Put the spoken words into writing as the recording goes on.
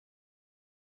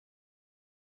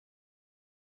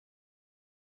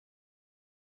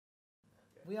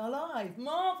We are live.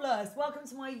 Marvellous. Welcome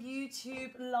to my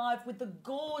YouTube live with the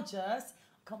gorgeous.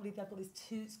 I can't believe I've got these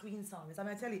two screen signers. I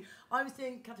mean, I tell you, I was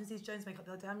doing Catherine Zeta-Jones makeup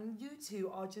the other day. I mean, you two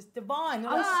are just divine.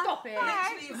 Oh, stop it.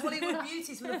 Literally Hollywood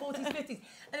beauties from the 40s, 50s.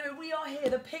 Anyway, we are here,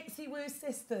 the Pixiwoo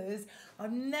sisters.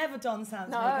 I've never done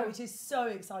Sam's makeup, which is so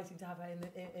exciting to have her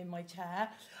in my chair.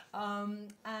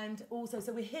 And also,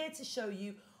 so we're here to show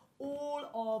you all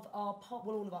of our,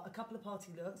 a couple of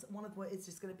party looks. One of which is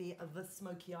just going to be the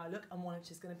smoky eye look, and one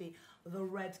which is going to be the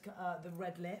red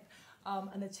lip.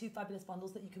 And they're two fabulous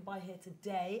bundles that you can buy here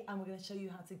today, and we're going to show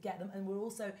you how to get them. And we're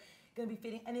also going to be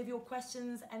feeding any of your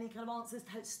questions, any kind of answers,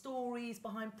 stories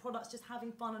behind products, just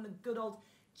having fun and a good old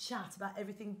chat about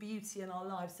everything beauty in our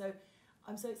lives. So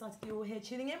I'm so excited you're all here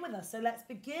tuning in with us. So let's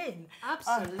begin.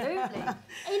 Absolutely.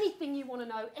 Anything you want to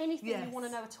know, anything you want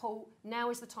to know at all, now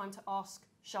is the time to ask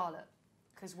Charlotte,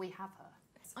 because we have her.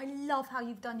 I love how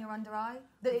you've done your under eye,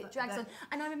 that it drags on.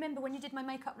 And I remember when you did my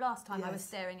makeup last time, I was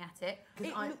staring at it.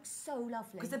 It looks so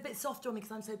lovely. Because it's a bit softer on me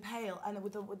because I'm so pale, and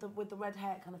with the red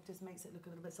hair, it kind of just makes it look a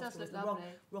little bit softer. Does look lovely.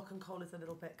 Rock and kohl is a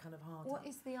little bit kind of hard. What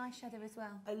is the eyeshadow as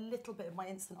well? A little bit of my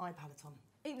instant eye palette on.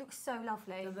 It looks so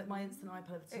lovely. My instant eye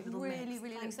palette. It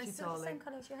really looks so the same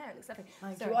colour as your hair. It looks lovely.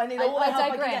 Thank you. I need all the help I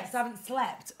can get because I haven't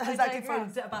slept. Exactly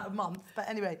for about a month. But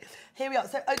anyway, here we are.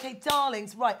 So, okay,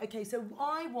 darlings, right. Okay, so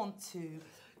I want to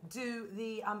do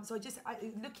the so I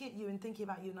looking at you and thinking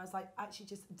about you, and I was like, actually,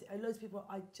 just loads of people.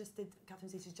 I just did Catherine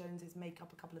Zeta-Jones's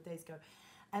makeup a couple of days ago,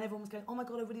 and everyone was going, "Oh my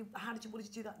god, what did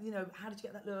you do that? You know, how did you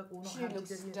get that look?" Or not? She looks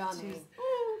stunning.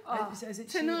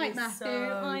 Tonight, Matthew,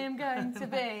 I am going to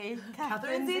be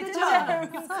Catherine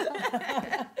Zeta-Jones.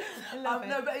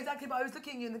 No, but exactly. But I was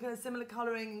looking at you in the kind of similar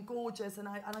colouring and gorgeous, and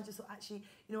I just thought, actually,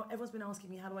 you know, everyone's been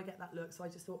asking me how do I get that look, so I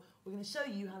just thought we're going to show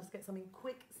you how to get something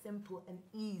quick, simple, and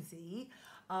easy.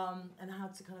 And how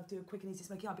to kind of do a quick and easy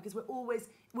smoky eye, because we're always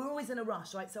in a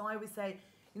rush, right? So I always say,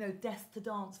 you know, death to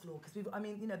dance floor, because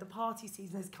you know, the party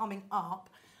season is coming up.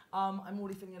 I'm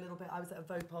already feeling a little bit. I was at a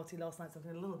Vogue party last night, so I'm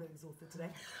feeling a little bit exhausted today.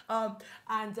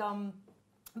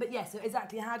 But yeah, so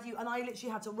exactly, and I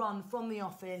literally had to run from the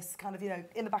office, kind of, you know,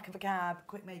 in the back of a cab,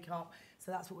 quick makeup. So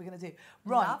that's what we're going to do.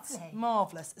 Right, lovely.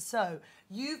 Marvellous. So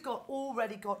you've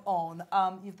already got on,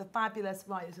 you've the fabulous,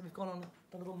 right, so we've gone on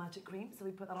the little magic cream, so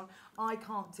we put that on. I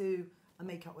can't do a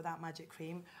makeup without magic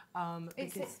cream.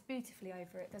 It sits beautifully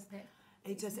over it, doesn't it?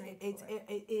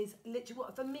 It is literally,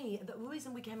 for me, the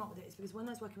reason we came up with it is because when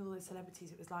I was working with all those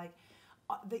celebrities, it was like,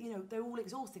 that, you know, they're all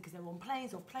exhausted because they're on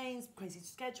planes, off planes, crazy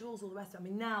schedules, all the rest of it. I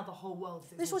mean, now the whole world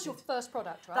is exhausted. This was your first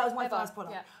product, right? That was my first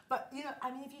product. Yeah. But, you know,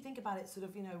 I mean, if you think about it, sort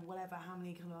of, you know, whatever, how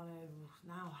many kind of, I don't know,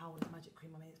 now how old is magic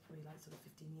cream? I mean, it's probably like sort of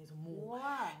 15 years or more.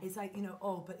 Wow. It's like, you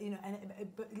know, but, you know,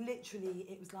 but literally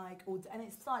it was like, and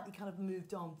it's slightly kind of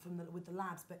moved on with the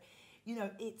labs, but, you know,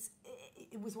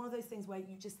 it was one of those things where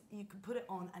you can put it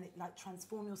on and it like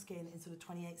transform your skin in sort of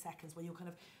 28 seconds, where you're kind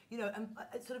of, you know, and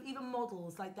sort of even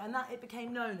models like that, and that it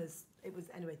became known as,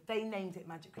 anyway, they named it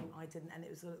magic cream, I didn't, and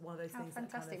it was sort of one of those things.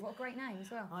 Fantastic, what a great name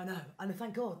as well. I know, and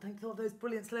thank God those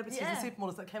brilliant celebrities and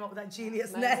supermodels that came up with that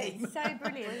genius name. So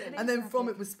brilliant. And then from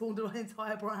it was spawned an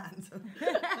entire brand.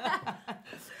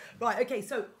 Right, okay,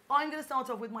 so I'm going to start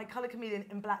off with my Colour Chameleon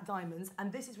in Black Diamonds,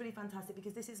 and this is really fantastic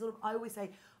because this is sort of, I always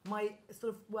say, my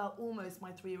sort of, well, almost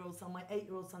my 3-year-old son, my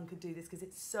 8-year-old son could do this because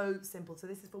it's so simple. So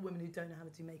this is for women who don't know how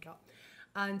to do makeup.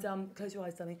 And close your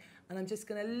eyes, darling, and I'm just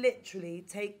going to literally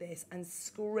take this and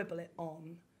scribble it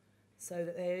on so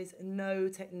that there is no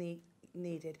technique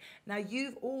needed. Now,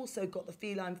 you've also got the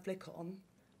Feline Flick on,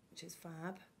 which is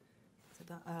fab. I said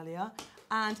that earlier.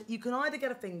 And you can either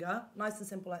get a finger, nice and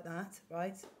simple like that,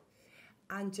 right?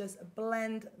 And just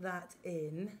blend that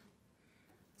in.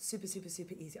 Super, super,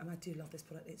 super easy. And I do love this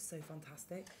product. It's so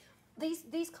fantastic.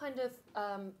 These kind of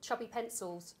chubby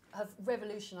pencils have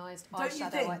revolutionised eyeshadow, Don't you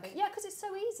think? I think. Yeah, because it's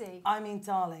so easy. I mean,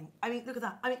 darling. I mean, look at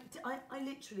that. I mean, I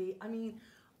literally, I mean,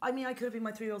 I could have been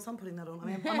my 3-year-old son putting that on. I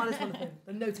mean, I might as well have been.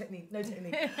 But no technique.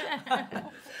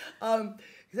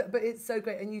 But it's so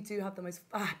great, and you do have the most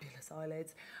fabulous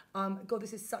eyelids. God,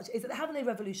 this is such. Haven't they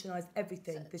revolutionised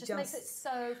everything? It just makes it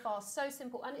so fast, so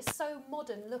simple, and it's so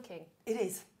modern looking. It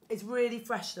is. It's really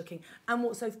fresh looking. And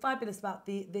what's so fabulous about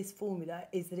this formula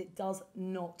is that it does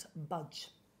not budge.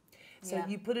 So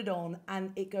you put it on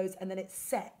and it goes, and then it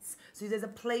sets. So there's a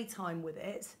playtime with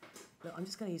it. Look, I'm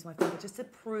just going to use my finger just to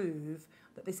prove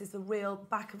that this is the real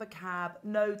back of a cab,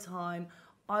 no time.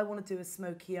 I want to do a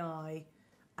smoky eye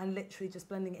and literally just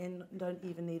blending in, don't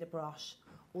even need a brush.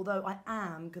 Although I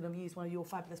am going to use one of your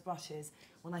fabulous brushes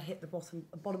when I hit the bottom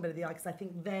bit of the eye, because I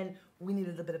think then we need a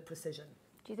little bit of precision.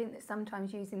 Do Do you think that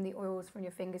sometimes using the oils from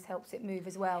your fingers helps it move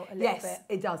as well a little bit? Yes,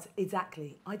 it does,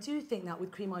 exactly. I do think that with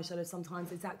cream eyeshadow,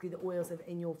 sometimes exactly the oils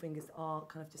in your fingers are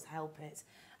kind of just help it.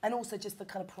 And also just the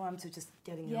kind of parameter of just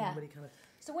getting it on really kind of...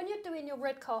 So when you're doing your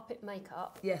red carpet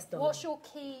makeup, yes, darling. What's your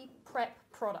key prep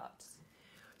products?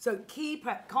 So key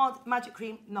prep, magic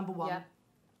cream, number one. Yeah.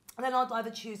 And then I'd either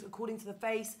choose, according to the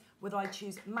face, whether I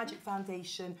choose magic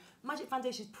foundation. Magic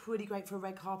foundation is pretty great for a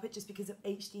red carpet just because of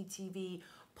HDTV,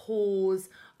 pores,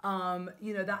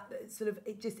 you know, that sort of,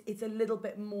 it's a little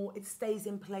bit more, it stays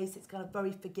in place, it's kind of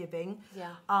very forgiving.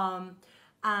 Yeah.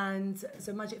 And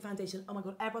so magic foundation, oh my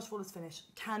God, airbrush flawless finish,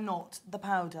 cannot, the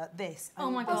powder, this. Oh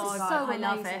my God, so I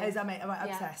love it. I'm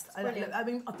obsessed. I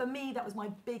mean, for me, that was my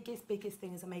biggest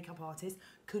thing as a makeup artist.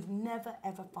 Could never,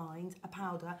 ever find a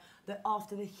powder that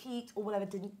after the heat or whatever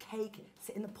didn't cake,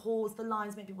 sit in the pores, the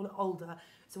lines, make people look older.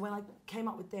 So when I came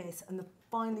up with this and the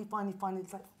finally,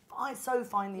 it's like so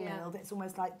finely milled, it's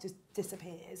almost like just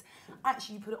disappears.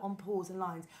 Actually, you put it on pores and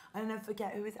lines. And I never forget,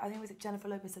 I think it was Jennifer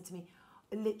Lopez said to me,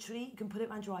 literally, you can put it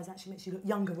around your eyes, actually makes you look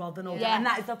younger rather than older. And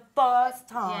that is the first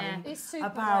time a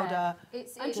powder.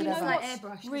 It's you know, like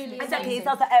airbrush. Really exactly, it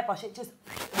does the airbrush.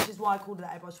 Which is why I called it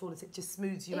that airbrush flawless. It just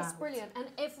smooths you out. It's brilliant. And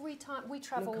every time we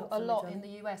travel a lot in the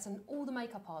US, and all the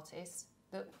makeup artists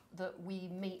that we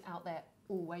meet out there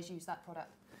always use that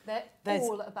product. They're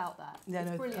all about that. Yeah,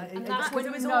 it's brilliant. And that's when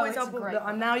you know it's a great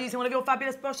I'm now using one of your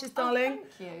fabulous brushes, darling.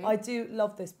 Thank you. I do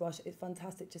love this brush. It's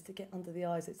fantastic just to get under the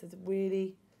eyes. It's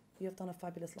really... You've done a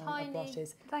fabulous line of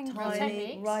brushes. Thank you.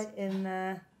 Tiny, right in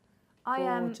there.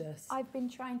 Gorgeous. I've been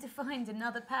trying to find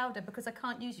another powder because I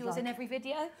can't use yours in every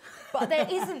video, but there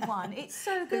isn't one. It's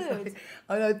so good.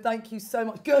 I know, thank you so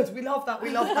much. Good, we love that,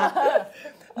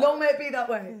 Long may it be that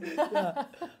way.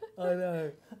 Yeah,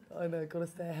 I know, gotta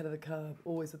stay ahead of the curve,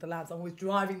 always with the labs. I'm always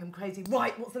driving them crazy.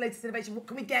 Right, what's the latest innovation? What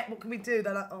can we get? What can we do?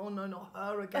 They're like, oh no, not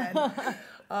her again.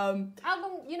 How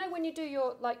long, you know, when you do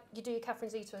your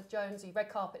Catherine Zeta-Jones, your red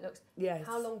carpet looks,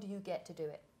 how long do you get to do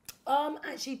it?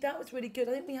 Actually, that was really good.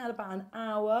 I think we had about an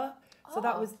hour, so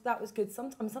that was good.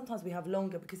 Sometimes we have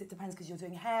longer because it depends because you're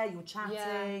doing hair, you're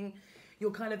chatting,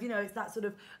 you're kind of, you know, it's that sort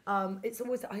of. It's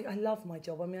always I love my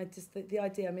job. I mean, I just the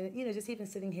idea. I mean, you know, just even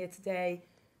sitting here today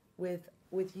with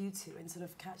you two and sort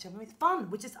of catch up. I mean, it's fun.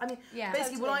 Which is, I mean,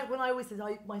 basically when I always say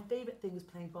my favourite thing was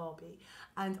playing Barbie,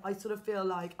 and I sort of feel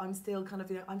like I'm still kind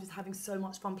of, you know, I'm just having so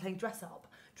much fun playing dress up.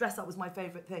 Dress up was my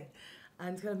favourite thing.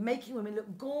 And kind of making women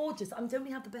look gorgeous. I mean, don't we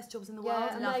have the best jobs in the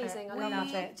world? Amazing. I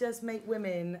love it. Just make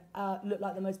women look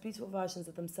like the most beautiful versions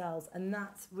of themselves, and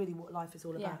that's really what life is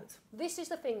all about. This is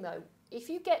the thing, though. If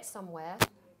you get somewhere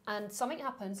and something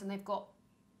happens and they've got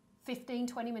 15,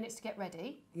 20 minutes to get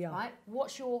ready, right?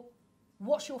 What's your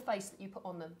face that you put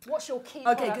on them? What's your key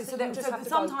products so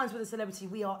sometimes with a celebrity,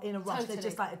 we are in a rush. They're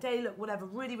just like a day look, whatever,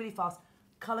 really, really fast.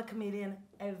 Colour chameleon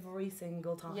every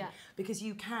single time. Because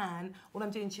you can, what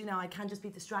I'm doing to you now, I can just be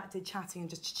distracted, chatting,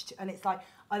 and and it's like,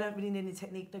 I don't really need any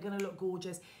technique, they're gonna look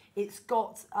gorgeous. It's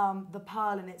got the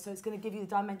pearl in it, so it's gonna give you the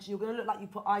dimension. You're gonna look like you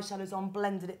put eyeshadows on,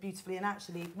 blended it beautifully, and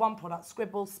actually, one product,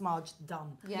 scribble, smudge,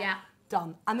 done.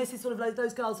 Done. And this is sort of like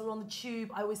those girls that are on the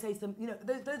tube, I always say to them, you know,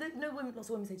 lots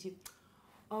of women say to you,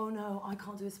 oh no, I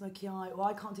can't do a smoky eye, or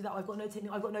I can't do that, or I've got no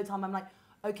technique, I've got no time. I'm like,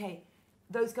 okay,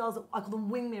 those girls, I call them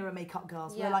wing mirror makeup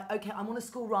girls. They're like, okay, I'm on a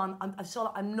school run,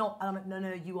 Charlotte, I'm not, and I'm like,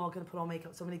 no, you are going to put on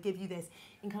makeup, so I'm going to give you this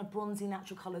in kind of bronzy,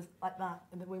 natural colours like that,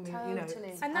 in the wing mirror, you know.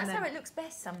 And that's how it looks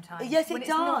best sometimes. Yes, it when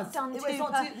does. It's not done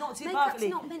not too Makeup's perfectly.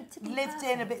 not meant to be lived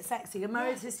in, a bit sexy. And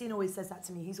Mario Testino always says that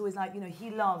to me. He's always like, you know, he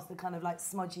loves the kind of like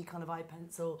smudgy kind of eye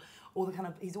pencil, or the kind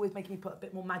of, he's always making me put a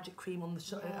bit more magic cream on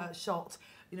the shot,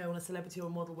 you know, on a celebrity or a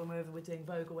model whenever we're doing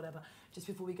Vogue or whatever, just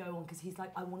before we go on, because he's like,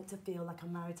 I want it to feel like a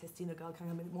Mario Testino girl, kind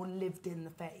of a bit more lived in the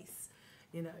face,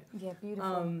 you know. Yeah,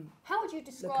 beautiful. How would you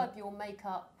describe your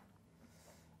makeup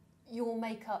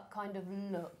kind of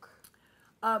look?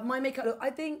 My makeup look, I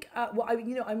think,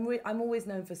 I'm always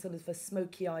known for sort of for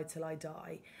smoky eye till I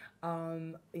die.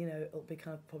 You know, it'll be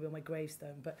kind of probably on my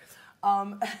gravestone, but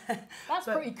that's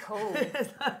pretty cool.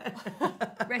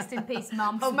 Rest in peace,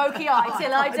 Mum. Smoky eye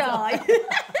till I die.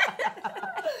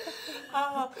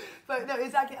 But no,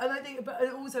 exactly, and I think, but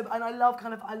also, and I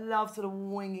love sort of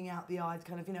winging out the eyes,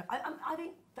 kind of, you know. I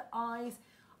think the eyes,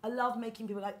 I love making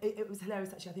people like. It was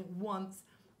hilarious actually. I think once.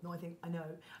 No, I think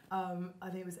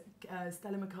it was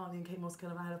Stella McCartney and Kate Moss.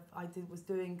 Kind of, was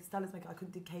doing Stella's makeup. I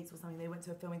couldn't do Kate's or something. They went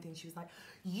to a filming thing. She was like,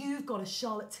 "You've got a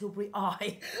Charlotte Tilbury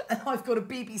eye, and I've got a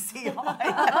BBC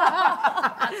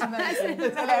eye." That's amazing.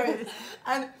 It's hilarious.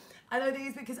 And I think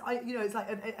it's because it's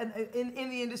like, and in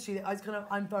the industry,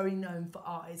 I'm very known for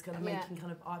eyes, kind of making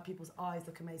kind of people's eyes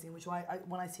look amazing. Which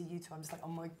when I see you two, I'm just like, oh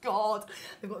my god,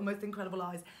 they've got the most incredible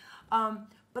eyes.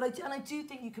 But I do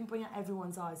think you can bring out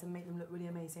everyone's eyes and make them look really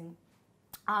amazing.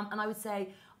 And I would say,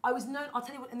 I was known, I'll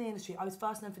tell you what, in the industry, I was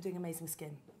first known for doing amazing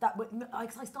skin.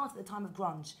 Because I started at the time of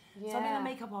grunge. So I've been a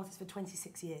makeup artist for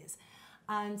 26 years.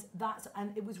 And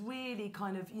it was really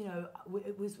kind of,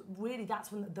 it was really,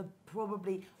 that's when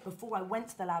probably before I went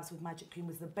to the labs with Magic Cream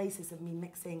was the basis of me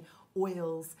mixing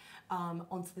oils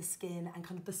onto the skin and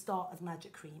kind of the start of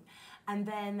Magic Cream. And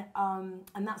then,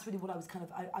 and that's really what I was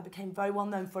I became very well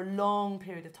known for a long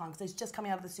period of time because I was just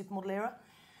coming out of the supermodel era.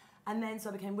 And then, so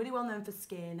I became really well known for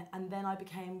skin, and then I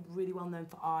became really well known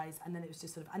for eyes, and then it was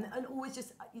just sort of, and always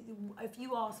just, if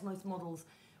you ask most models,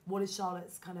 what is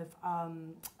Charlotte's kind of,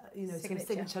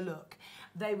 signature look?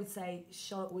 They would say,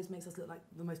 Charlotte always makes us look like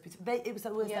the most beautiful. It was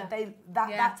always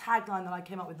that tagline that I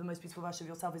came up with, the most beautiful version of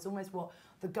yourself, is almost what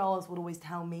the girls would always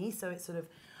tell me. So it's sort of,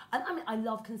 and I mean, I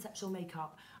love conceptual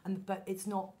makeup, but it's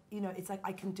not, it's like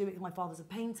I can do it. My father's a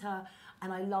painter,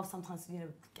 and I love sometimes,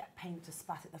 get paint to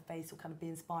spat at the face or kind of be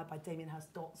inspired by Damien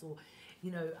Hirst dots or,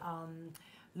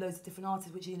 loads of different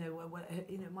artists, which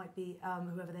might be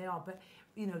whoever they are, but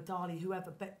Dali,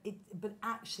 whoever. But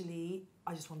actually,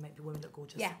 I just want to make the women look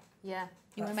gorgeous. Yeah.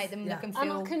 You want to make them look and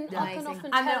feel amazing. I can often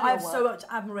and tell I have so much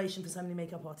admiration for so many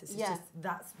makeup artists. It's just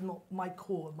that's not my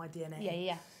core, my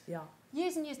DNA. Yeah.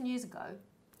 Years and years and years ago,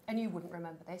 and you wouldn't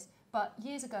remember this, but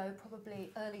years ago,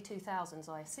 probably early 2000s,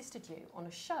 I assisted you on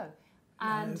a show.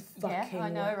 And I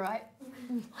know, right?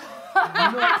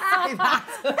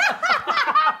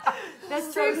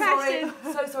 That's so sorry.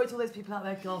 So sorry to all those people out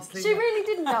there ghastly. She really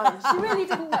didn't know. She really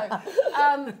didn't know.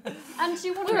 And she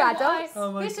wanted to adults.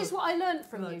 This is what I learned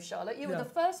from you, Charlotte. You were the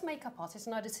first makeup artist,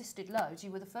 and I'd assisted loads.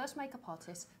 You were the first makeup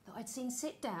artist that I'd seen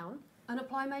sit down and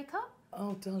apply makeup.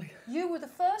 Oh, darling. You were the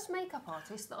first makeup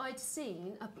artist that I'd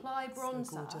seen apply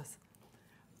bronzer. So gorgeous.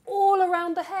 All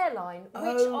around the hairline,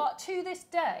 which to this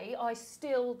day I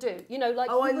still do.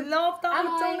 I love that,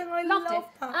 darling. I love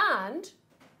that. And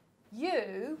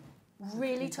you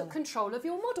really took control of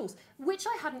your models, which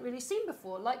I hadn't really seen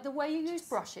before. Like the way you used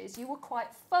brushes, you were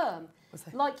quite firm.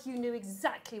 Like you knew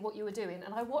exactly what you were doing.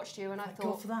 And I watched you and I thought...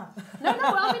 God for that. No,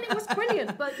 I mean, it was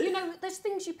brilliant. But, there's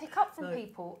things you pick up from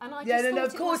people. And I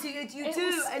just of course you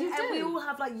do. And we all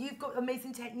have, you've got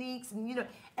amazing techniques and,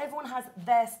 everyone has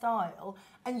their style.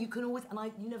 And you can always...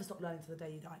 And you never stop learning to the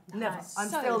day you die. Never. I'm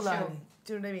still learning.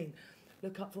 Do you know what I mean?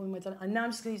 Look up for me, my darling. And now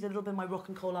I'm just going to use a little bit of my rock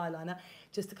and kohl eyeliner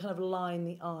just to kind of line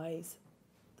the eyes.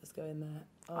 Just go in there.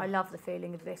 Oh. I love the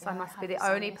feeling of this. I must be the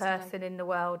only person in the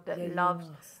world that loves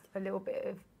a little bit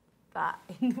of that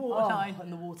in the waterline. In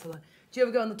the waterline. Do you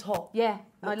ever go on the top? Yeah,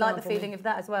 I like the feeling of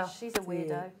that as well. She's a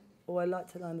weirdo. Oh, I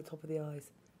like to line the top of the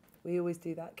eyes. We always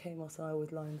do that. Kamos and I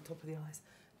always line the top of the eyes.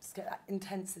 Just get that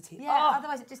intensity. Yeah,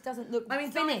 otherwise it just doesn't look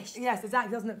finished. Yes,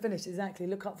 exactly. Doesn't look finished. Exactly.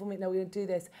 Look up for me. No, we're going to do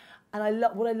this. And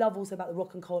what I love also about the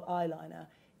rock and kohl eyeliner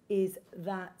is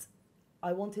that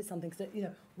I wanted something, so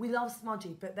we love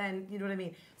smudgy, but then you know what I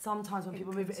mean. Sometimes when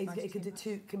people move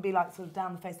it can be like sort of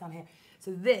down the face down here.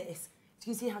 So this, do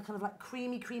you see how kind of like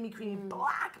creamy,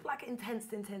 black, intense,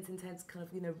 kind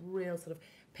of real sort of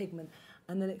pigment,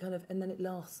 and then it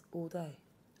lasts all day.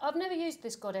 I've never used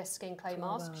this Goddess Skin Clay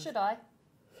Mask. Should I?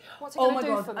 What's it going to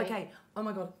do for me? Okay. Oh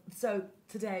my god. So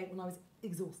today when I was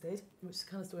exhausted, which is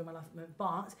kind of story of my life at the moment,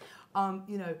 but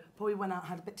probably went out,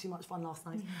 had a bit too much fun last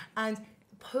night, and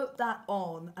put that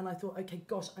on, and I thought, okay,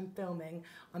 gosh, I'm filming.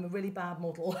 I'm a really bad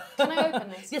model. Can I open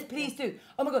this? Yes, please do.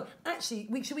 Oh my god! Actually,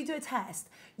 should we do a test?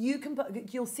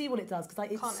 You'll see what it does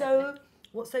because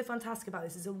What's so fantastic about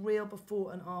this is a real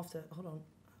before and after. Hold on,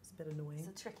 that's a bit annoying. It's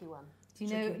a tricky one. Do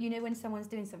you know when someone's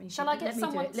doing something? Shall I get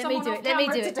someone? Let me do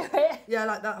it. Yeah,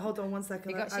 like that. Hold on 1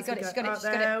 second. She got it.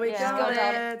 There we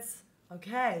go.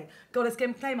 Okay, Goddess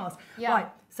Skin Clay Mask. Yeah. Right,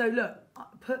 so look,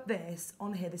 put this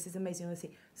on here. This is amazing,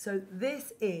 honestly. So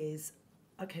this is,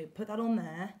 okay, put that on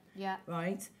there. Yeah.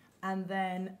 Right, and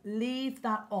then leave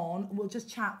that on. We'll just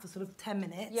chat for sort of 10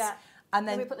 minutes. Yeah. And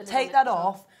then take that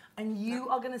off, and you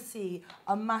are going to see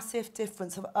a massive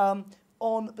difference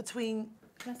of between...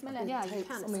 Can I smell it? Yeah, you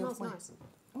can. It smells nice.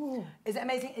 Ooh. Is it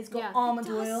amazing? It's got almond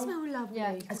oil. It does smell lovely.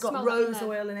 Yeah, it's got rose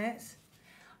oil in it.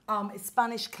 It's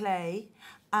Spanish clay.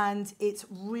 And it's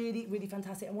really, really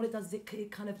fantastic. And what it does is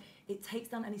it takes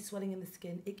down any swelling in the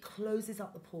skin. It closes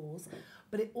up the pores.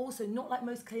 But it also, not like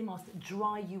most clay masks that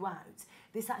dry you out,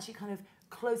 this actually kind of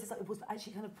closes up the pores, but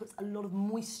actually kind of puts a lot of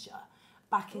moisture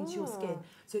back into your skin.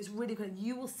 So it's really good.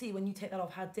 You will see when you take that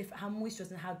off how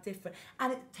moisturised and how different,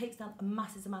 and it takes down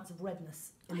massive amounts of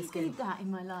redness in the skin. I need that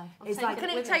in my life. It's like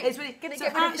it's really gonna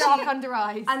get rid of dark under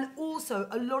eyes. And also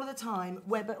a lot of the time,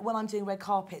 when I'm doing red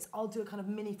carpets, I'll do a kind of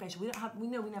mini facial. We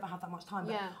know we never have that much time,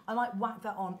 but I like whack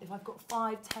that on. If I've got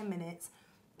 5-10 minutes,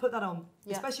 put that on.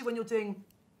 Especially when you're doing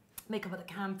makeup at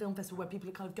the Cannes Film Festival, where people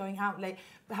are kind of going out late,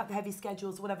 have heavy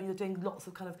schedules or whatever. You're doing lots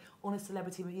of kind of on a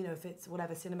celebrity, you know, if it's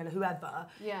whatever, Cinema, whoever.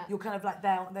 You're kind of like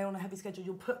they're on a heavy schedule.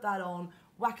 You'll put that on,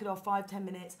 whack it off 5-10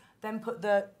 minutes, then put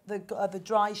the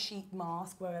dry sheet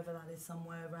mask wherever that is,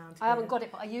 somewhere around here. I haven't got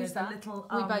it, but I use that. Little,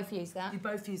 we both use that. You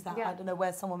both use that. I don't know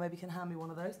where someone maybe can hand me one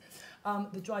of those.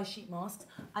 The dry sheet masks,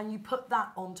 and you put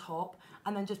that on top,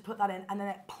 and then just put that in, and then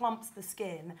it plumps the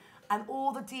skin. And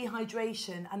all the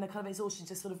dehydration and the kind of exhaustion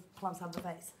just sort of plumps out of the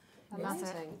face.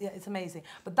 Amazing. Yeah, it's amazing.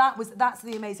 But that's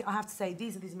the amazing. I have to say,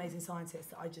 these are these amazing scientists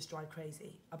that I just drive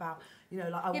crazy about. You know,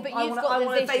 like I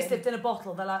want a facelift in a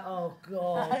bottle. They're like, oh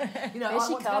god. You know, I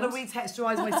want to kind of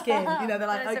retexturize my skin. You know, they're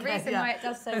like, okay, there's a reason why it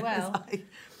does so well.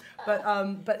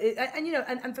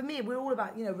 And for me, we're all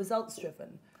about results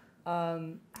driven.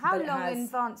 How long in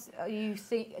advance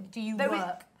do you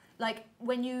work? Like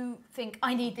when you think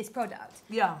I need this product.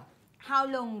 Yeah. How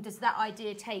long does that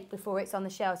idea take before it's on the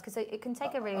shelves? Because it can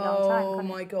take a really long time. Oh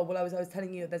my god! Well, I was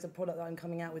telling you there's a product that I'm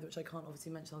coming out with, which I can't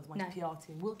obviously mention, otherwise my PR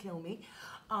team will kill me.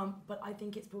 But I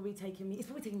think it's probably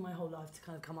taken my whole life to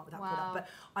kind of come up with that product. But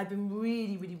I've been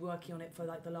really, really working on it for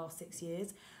like the last 6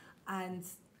 years, and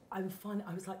I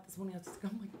was like this morning, I was just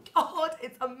going, oh my god,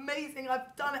 it's amazing!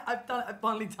 I've done it! I've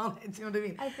finally done it. Do you know what I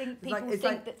mean? I think people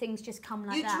think that things just come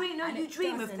like that. You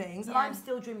dream of things, and I'm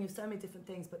still dreaming of so many different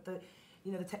things, but the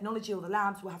technology or the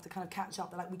labs will have to kind of catch up.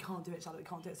 They're like, we can't do it, Charlotte, we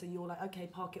can't do it. So you're like, okay,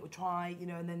 park it, we'll try,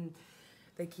 and then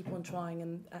they keep on trying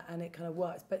and it kind of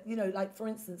works. But, like for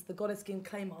instance, the Goddess Skin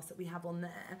clay mask that we have on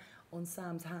there, on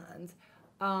Sam's hand,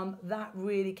 that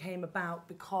really came about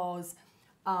because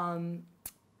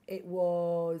it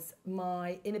was in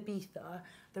Ibiza,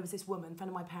 there was this woman, friend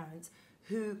of my parents,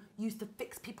 who used to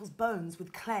fix people's bones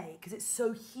with clay because it's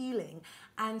so healing.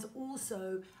 And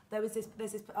also there's this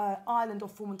island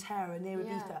off Formentera near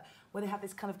Ibiza where they have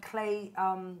this kind of clay,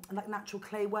 like natural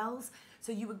clay wells.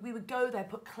 So we would go there,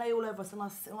 put clay all over us, and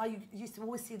I used to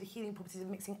always see the healing properties of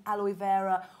mixing aloe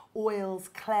vera, oils,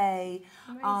 clay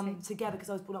together, because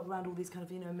I was brought up around all these kind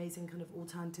of amazing kind of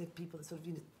alternative people that sort of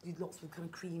do lots of kind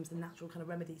of creams and natural kind of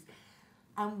remedies.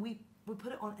 And we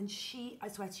put it on, and I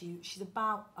swear to you, she's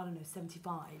about, I don't know,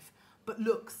 75, but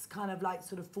looks kind of like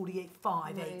sort of 48,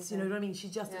 5, 8, you know what I mean? She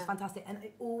just is fantastic. And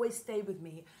it always stayed with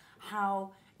me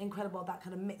how incredible that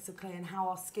kind of mix of clay and how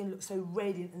our skin looks so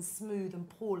radiant and smooth and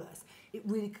poreless. It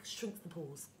really shrinks the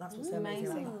pores. That's what's so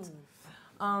amazing about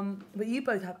that. But you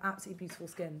both have absolutely beautiful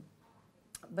skin.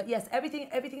 But yes, everything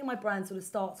in my brand sort of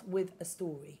starts with a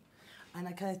story. And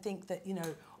I kind of think that,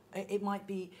 it might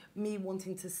be me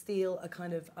wanting to steal a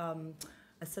kind of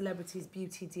a celebrity's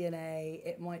beauty DNA.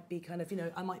 It might be kind of,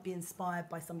 I might be inspired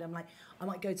by somebody. I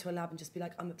might go to a lab and just be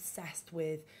like, I'm obsessed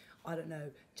with, I don't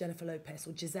know, Jennifer Lopez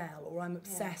or Giselle, or I'm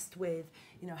obsessed with,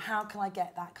 how can I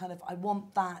get that kind of, I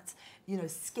want that,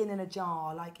 skin in a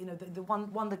jar. Like, the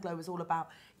Wonder Glow is all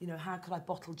about, how could I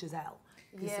bottle Giselle?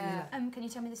 Yeah. Can you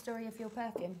tell me the story of your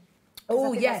perfume?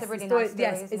 Oh yes, really nice story,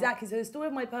 yes, exactly. So the story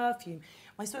of my perfume,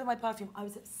 I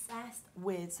was obsessed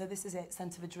with. So this is it,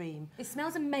 Scent of a Dream. It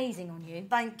smells amazing on you.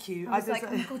 Thank you. I was like,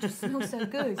 oh my god, you smell so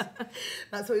good.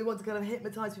 That's what we want to kind of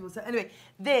hypnotise people. So anyway,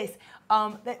 it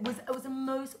was the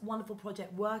most wonderful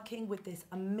project, working with this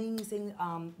amazing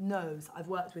nose I've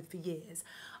worked with for years,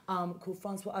 called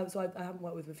Francois. So I haven't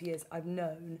worked with him for years. I've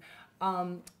known,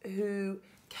 who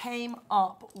came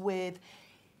up with.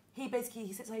 He's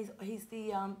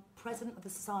the president of the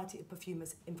Society of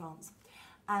Perfumers in France.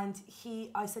 And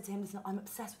I said to him, listen, I'm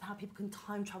obsessed with how people can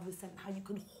time travel with scent, how you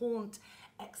can haunt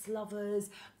ex-lovers,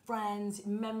 friends,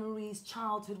 memories,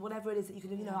 childhood, whatever it is that you can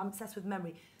do. I'm obsessed with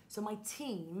memory. So my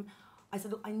team, I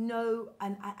said, look, I know,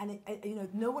 and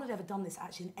no one had ever done this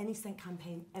actually in any scent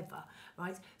campaign ever,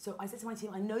 right? So I said to my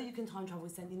team, I know you can time travel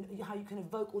with scent, how you can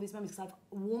evoke all these memories, because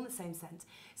I've worn the same scent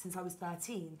since I was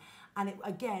 13. And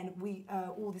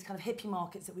all these kind of hippie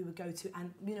markets that we would go to,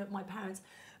 and my parents,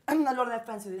 a lot of their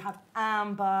friends would have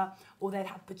amber, or they'd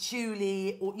have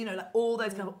patchouli, or like all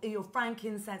those kind of your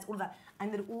frankincense, all of that,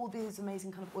 and then all these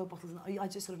amazing kind of oil bottles, and I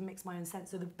just sort of mixed my own scent.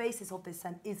 So the basis of this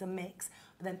scent is a mix,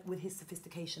 but then with his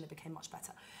sophistication, it became much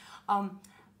better.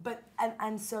 But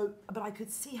I could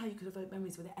see how you could evoke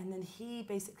memories with it, and then he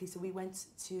basically, so we went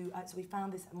to, so we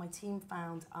found this, my team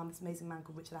found this amazing man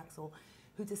called Richard Axel,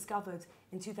 who discovered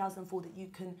in 2004 that you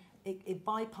can, it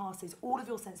bypasses, all of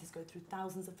your senses go through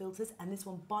thousands of filters, and this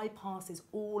one bypasses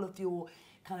all of your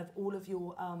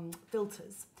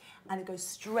filters, and it goes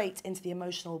straight into the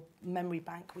emotional memory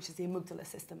bank, which is the amygdala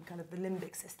system, kind of the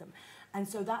limbic system. And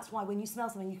so that's why when you smell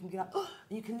something, you can be like, oh,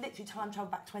 and you can literally time travel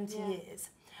back 20 years.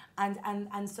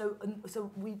 And so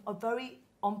we are very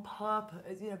on purpose,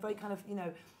 very kind of,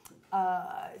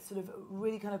 sort of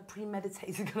really kind of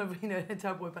premeditated, kind of, in a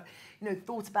terrible way, but,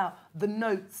 thought about the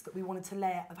notes that we wanted to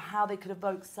layer of how they could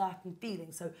evoke certain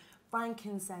feelings. So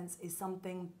frankincense is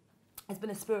something, it's been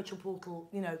a spiritual portal,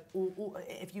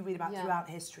 if you read about throughout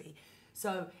history.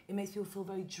 So it makes people feel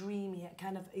very dreamy.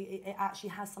 It actually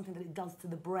has something that it does to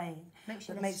the brain. Makes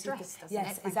you less stressed, doesn't it?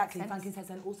 Yes, exactly. Frankincense,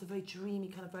 and also very dreamy,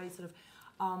 kind of very sort of,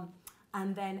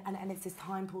 and it's this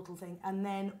time portal thing. And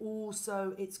then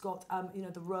also it's got,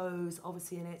 the rose,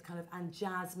 obviously, in it, kind of, and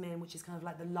jasmine, which is kind of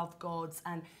like the love gods,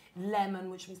 and lemon,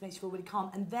 which makes you feel really calm.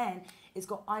 And then it's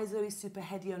got isoe,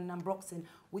 superhedione, and ambroxan,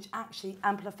 which actually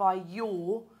amplify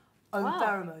your own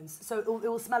pheromones. So it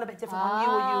will smell a bit different on you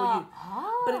or you or you.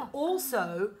 But it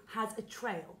also has a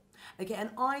trail. Okay, and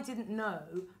I didn't know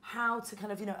how to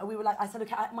kind of, we were like, I said,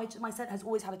 okay, my scent has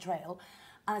always had a trail.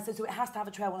 And I said, so it has to have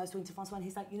a trail when I was talking to Francois. And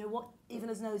he's like, you know what, even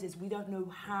as noses, we don't know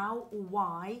how or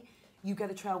why you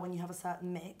get a trail when you have a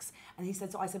certain mix. And he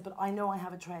said, so I said, but I know I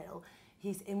have a trail.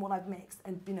 He's in what I've mixed,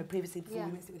 and previously before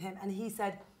we mixed it with him. And he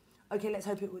said, okay, let's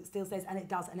hope it still stays, and it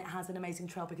does, and it has an amazing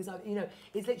trail, because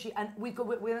it's literally, and we're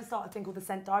going to start a thing called the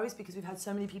Scent Diaries, because we've had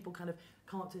so many people kind of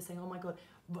come up to us saying, oh my God,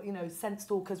 scent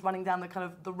stalkers running down the kind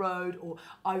of the road, or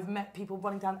I've met people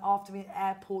running down after me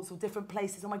at airports or different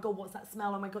places. Oh my God, what's that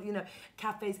smell? Oh my God,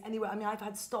 cafes, anywhere. I mean, I've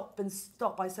had stopped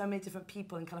by so many different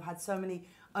people, and kind of had so many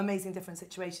amazing different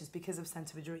situations because of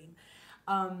Scent of a Dream.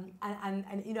 And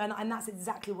that's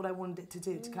exactly what I wanted it to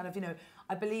do, to kind of,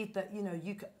 I believe that,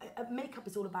 makeup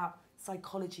is all about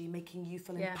psychology, making you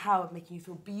feel empowered, making you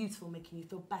feel beautiful, making you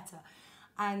feel better.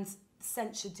 And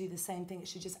scent should do the same thing. It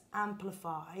should just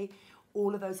amplify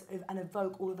all of those and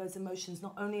evoke all of those emotions,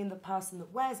 not only in the person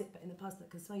that wears it, but in the person that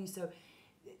can smell you. So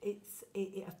it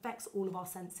affects all of our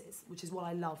senses, which is what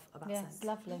I love about scent. Yes,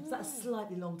 lovely. So that's a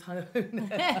slightly long time.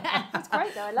 It's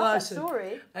great though, I love that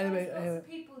story. Anyway, lots of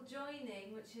people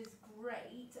joining, which is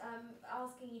great,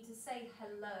 asking you to say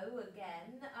hello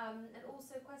again, and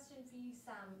also a question for you,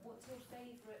 Sam. What's your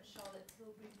favourite Charlotte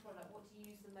Tilbury product? What do you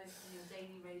use the most in your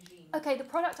daily regime? Okay, the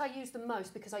product I use the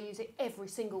most, because I use it every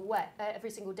single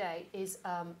day, is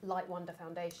Light Wonder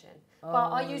foundation.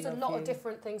 But I use a lot of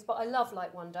different things, but I love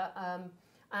Light Wonder,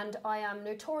 and I am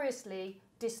notoriously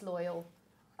disloyal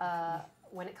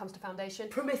when it comes to foundation.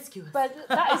 Promiscuous. But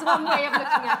that is one way of looking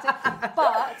at it.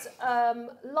 But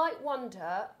Light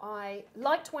Wonder, I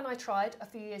liked when I tried a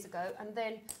few years ago, and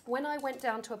then when I went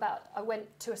down to I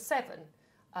went to a 7.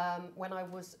 When I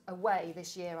was away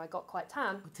this year, I got quite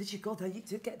tan. Oh, did you? God, you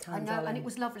did get tan, I know, darling. and it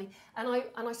was lovely. And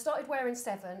I started wearing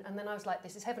 7, and then I was like,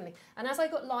 this is heavenly. And as I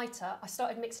got lighter, I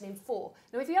started mixing in 4.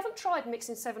 Now, if you haven't tried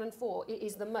mixing 7 and 4, it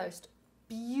is the most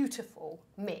beautiful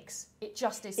mix. It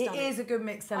just is stunning. It is a good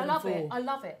mix, 7 and 4. I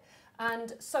love it.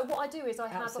 And so what I do is I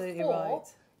have a 4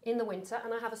 in the winter,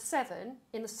 and I have a 7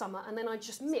 in the summer, and then I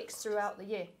just mix throughout the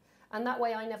year. And that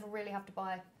way I never really have to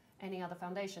buy any other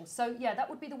foundation. So yeah, that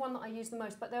would be the one that I use the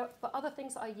most. But other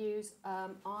things that I use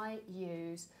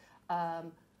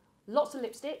lots of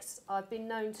lipsticks. I've been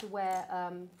known to wear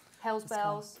Hell's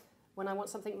Bells when I want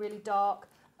something really dark.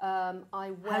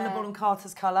 I wear Helena Bonham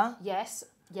Carter's colour. Yes,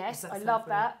 I love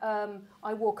that.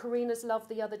 I wore Karina's Love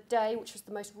the other day, which was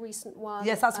the most recent one.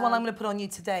 Yes, that's the one I'm going to put on you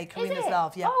today. Karina's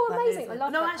Love. Yeah. Oh, amazing! I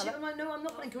love that. No, actually, no, I'm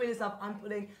not putting Karina's Love. I'm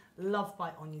putting Love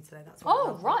Bite on you today. That's what.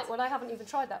 Oh, right. Well, I haven't even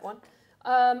tried that one.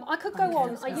 I could go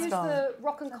on. I use the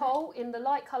Rock and Kohl in the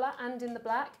light colour and in the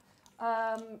black.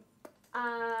 What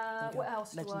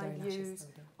else do I use?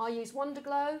 I use Wonder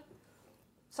Glow.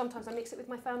 Sometimes I mix it with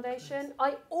my foundation.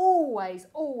 I always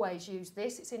use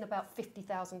this. It's in about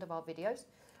 50,000 of our videos.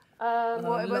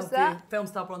 What was that? Film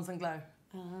Star Bronze and Glow.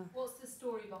 What's the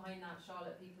story behind that,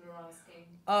 Charlotte? People are asking.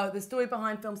 The story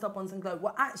behind Film Star Bronze and Glow.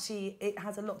 Well, actually, it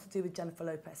has a lot to do with Jennifer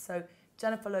Lopez. So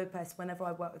Jennifer Lopez, whenever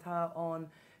I work with her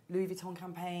on Louis Vuitton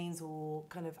campaigns or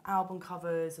kind of album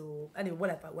covers or anyway,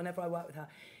 whatever, whenever I work with her,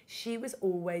 she was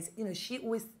always, she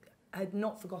always had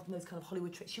not forgotten those kind of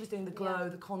Hollywood tricks. She was doing the glow,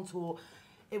 the contour.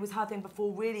 It was her thing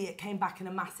before really it came back in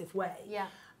a massive way. Yeah.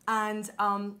 And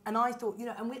I thought,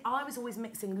 I was always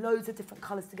mixing loads of different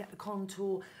colours to get the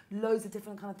contour, loads of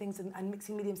different kind of things, and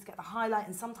mixing mediums to get the highlight.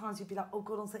 And sometimes you'd be like, oh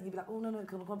God, on set, you'd be like, oh no, it's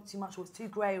going to be too much, or it's too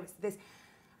grey, or it's this.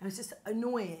 And it was just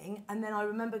annoying. And then I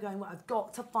remember going, well, I've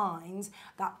got to find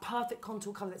that perfect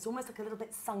contour colour that's almost like a little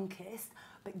bit sun-kissed,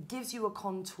 but gives you a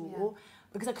contour,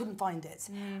 because I couldn't find it.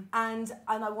 And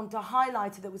I wanted a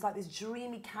highlighter that was like this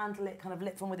dreamy candlelit kind of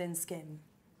lit from within skin.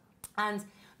 And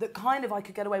that kind of I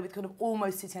could get away with kind of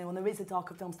almost suiting anyone. There is a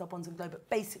darker film stop on some glow, but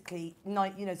basically, you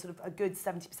know, sort of a good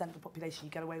 70% of the population,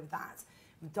 you get away with that.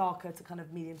 Darker to kind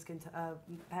of medium skin,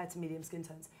 compared to medium skin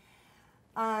tones.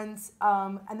 And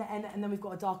then we've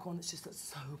got a dark one that's just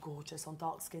so gorgeous on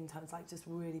dark skin tones, like just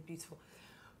really beautiful.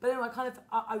 But anyway,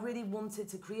 I really wanted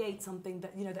to create something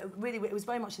that, you know, that really, it was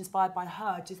very much inspired by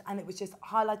her, and it was just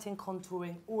highlighting,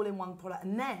 contouring, all in one product.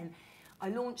 And then I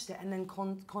launched it, and then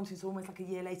contours almost like a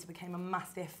year later became a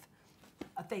massive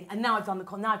thing. And now I've done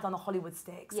the Hollywood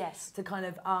sticks. Yes. To kind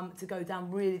of to go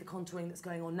down really the contouring that's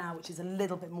going on now, which is a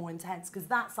little bit more intense, because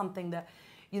that's something that,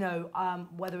 you know,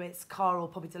 whether it's Cara or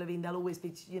Poppy Delevingne, they'll always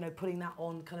be, you know, putting that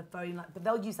on kind of very, like, but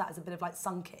they'll use that as a bit of like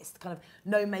sun-kissed, kind of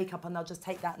no makeup, and they'll just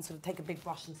take that and sort of take a big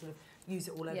brush and sort of use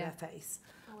it all over their face.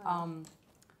 Oh, wow.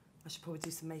 I should probably do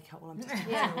some makeup while I'm doing it.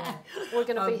 Yeah, we're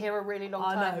going to be here a really long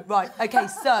time. I know, right. Okay,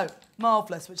 so,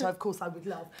 marvellous, which of course I would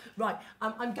love. Right,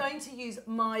 I'm going to use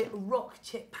my Rock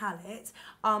Chip palette.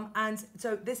 And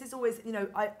so this is always, you know,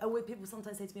 people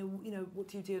sometimes say to me, you know, what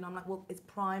do you do? And I'm like, well, it's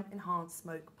Prime, Enhance,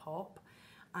 Smoke, Pop.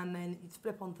 And then you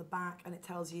flip onto the back and it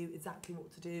tells you exactly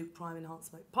what to do, Prime, Enhance,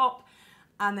 Smoke, Pop.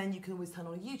 And then you can always turn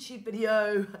on a YouTube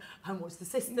video and watch the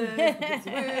sisters,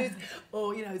 Pixiwoo,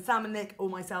 or, you know, Sam and Nick or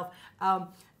myself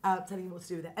telling you what to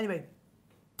do with it. Anyway,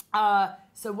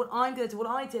 so what I'm going to do, what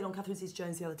I did on Catherine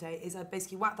Zeta-Jones the other day is I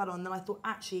basically whacked that on, and then I thought,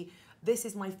 actually, this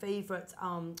is my favourite,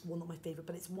 well, not my favourite,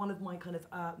 but it's one of my kind of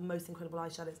most incredible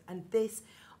eyeshadows. And this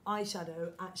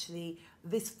eyeshadow, actually,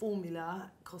 this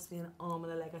formula cost me an arm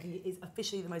and a leg. I think it is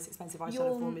officially the most expensive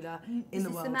eyeshadow formula in the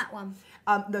world. Is this the matte one?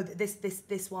 No, this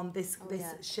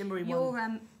shimmery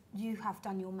one. You have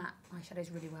done your matte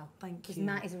eyeshadows really well. Thank you. Because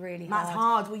matte is really Matte's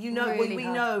hard. Well, you know, really we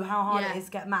know how hard it is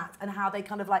to get matte, and how they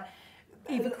kind of like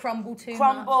either crumble too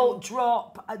much,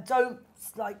 drop, don't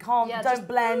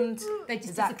blend. They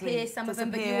just disappear. Some of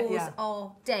them, but yours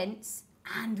are dense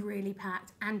and really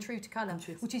packed and true to colour,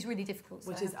 which is really difficult.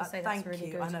 So thank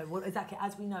you. Good. I know. Well, exactly.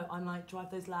 As we know, I'm like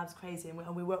drive those labs crazy,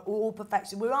 and we were all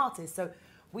perfection. We're artists, so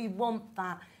we want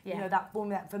that. You know, that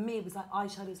formula. For me, it was like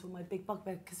eyeshadows were my big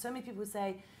bugbear, because so many people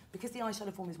say, because the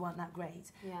eyeshadow formulas weren't that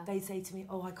great, they say to me,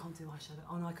 oh, I can't do eyeshadow,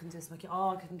 oh no, I couldn't do smoky,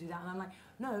 oh, I couldn't do that. And I'm like,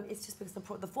 no, it's just because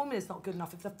the formula's not good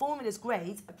enough. If the formula's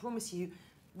great, I promise you,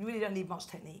 you really don't need much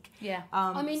technique. Yeah.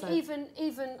 I mean, even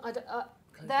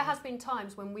there has been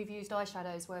times when we've used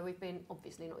eyeshadows where we've been,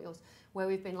 obviously not yours, where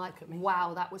we've been like,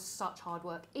 wow, that was such hard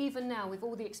work. Even now, with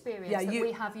all the experience that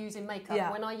we have using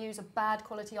makeup, when I use a bad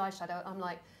quality eyeshadow, I'm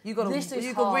like, you've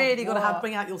really got to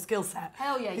bring out your skill set.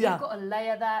 Hell yeah, you've got to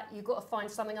layer that, you've got to find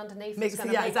something underneath. Mix it,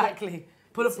 exactly.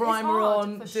 Put a primer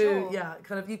on,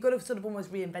 kind of, you've got to sort of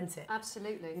almost reinvent it.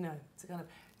 Absolutely. You know, to kind of,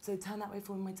 so turn that way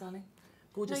for me, my darling.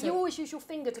 Gorgeous. No, you always use your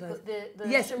finger to put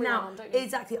the shimmer on, don't you?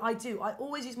 Exactly, I do. I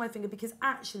always use my finger, because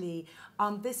actually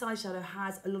this eyeshadow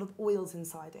has a lot of oils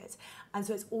inside it. And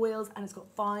so it's oils, and it's got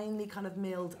finely kind of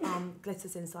milled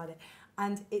glitters inside it.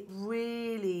 And it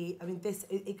really, I mean,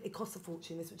 it costs a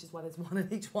fortune, which is why there's one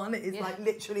in each one. It is like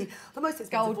literally the most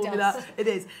expensive formula it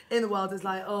is in the world. It's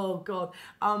like, oh God.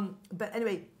 But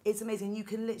anyway, it's amazing. You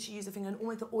can literally use a finger, and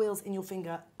all the oils in your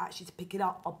finger actually to pick it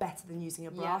up are better than using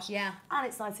a brush. Yeah. And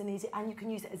it's nice and easy, and you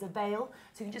can use it as a veil.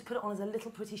 So you can just put it on as a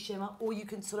little pretty shimmer, or you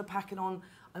can sort of pack it on.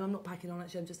 And I'm not packing on,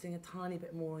 actually, I'm just doing a tiny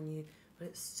bit more on you, but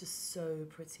it's just so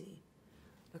pretty.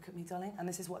 Look at me, darling. And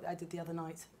this is what I did the other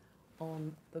night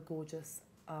on the gorgeous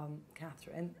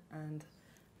Catherine, and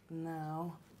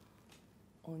now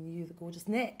on you, the gorgeous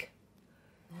Nick.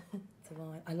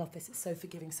 Divine. I love this. It's so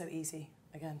forgiving, so easy.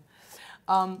 Again,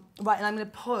 right, and I'm going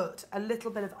to put a little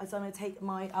bit of. So I'm going to take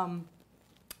my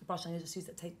brush. I'm going to just use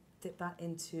it. Dip that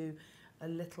into a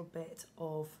little bit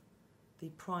of the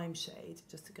prime shade,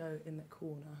 just to go in the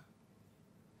corner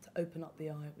to open up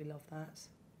the eye. We love that.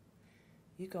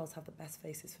 You girls have the best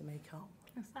faces for makeup.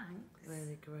 Oh, thanks.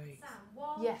 Really great. Sam,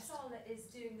 while Charlotte is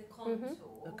doing the contour,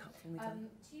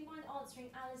 do you mind answering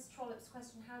Alice Trollope's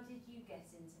question, how did you get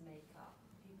into makeup?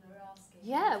 People are asking.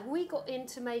 Yeah, we got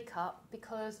into makeup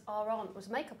because our aunt was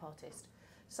a makeup artist.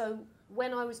 So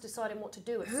when I was deciding what to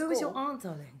do at school... Who was your aunt,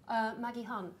 darling? Maggie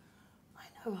Hunt.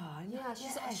 I know her. Yeah,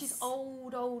 she's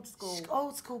old school. She's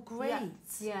old school, great.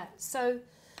 Yeah. So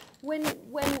when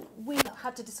we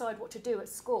had to decide what to do at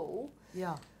school...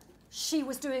 Yeah. She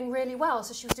was doing really well.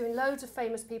 So she was doing loads of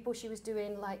famous people. She was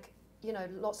doing, like, you know,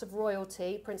 lots of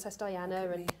royalty, Princess Diana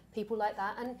and people like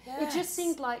that. And it just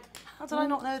seemed like... How did I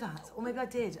not know that? Or maybe I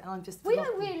did, and I'm just... We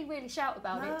don't really shout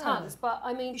about it tons, but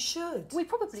I mean... You should. We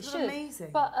probably should. Amazing.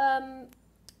 But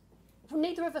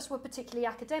neither of us were particularly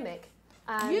academic.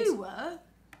 And you were?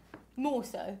 More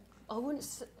so. I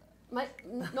wouldn't...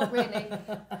 Not really.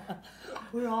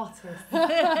 We're artists.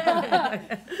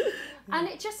 And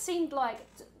it just seemed like...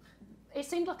 It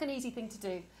seemed like an easy thing to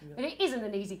do. And it isn't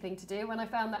an easy thing to do. When I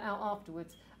found that out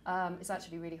afterwards, it's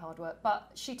actually really hard work.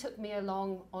 But she took me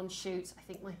along on shoots.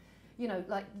 I think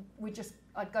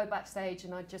I'd go backstage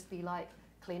and I'd just be like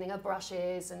cleaning her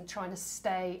brushes and trying to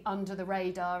stay under the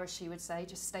radar, as she would say,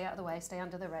 just stay out of the way, stay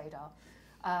under the radar.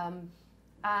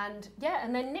 And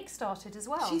then Nick started as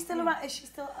well. She's still around. Is she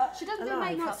still? She doesn't do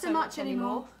makeup not so much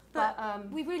anymore.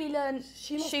 But we really learned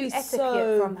shoot etiquette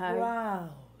so from her. Proud.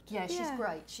 Yeah, she's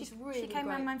great. She's really She came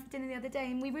great. round mine for dinner the other day,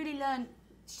 and we really learned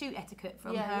shoot etiquette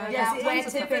from her. Yes,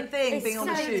 it's a different thing being on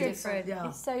the shoot. Different. Yeah.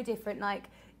 It's so different. Like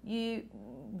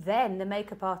then the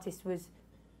makeup artist was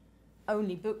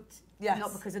only booked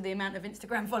not because of the amount of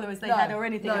Instagram followers they had or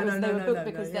anything. They were booked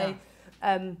because they.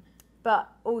 But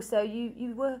also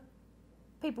you were.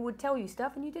 People would tell you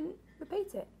stuff and you didn't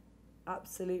repeat it.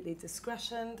 Absolutely.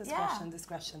 Discretion. Yeah. So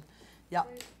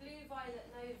Blue Violet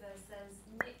Nova says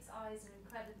Nick's eyes are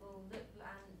incredible,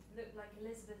 look like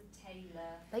Elizabeth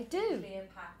Taylor. They do.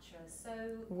 Cleopatra. So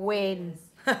win.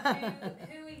 who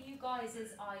are you guys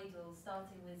as idols,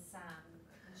 starting with Sam and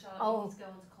Charlotte? Let's go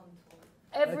on to contour.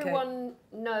 Everyone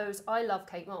knows I love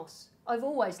Kate Moss. I've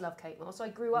always loved Kate Moss. I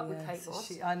grew up with Kate Moss.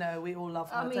 I know, we all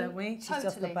love her, don't we? She's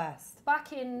just the best.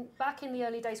 Back in the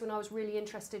early days when I was really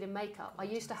interested in makeup, I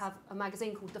used to have a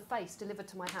magazine called The Face delivered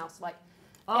to my house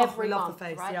every month, The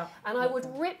Face, right? yeah. And I would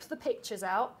rip the pictures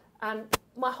out, and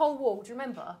my whole wall, do you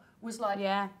remember, was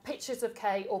pictures of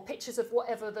Kate or pictures of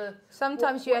whatever the...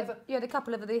 Sometimes you had a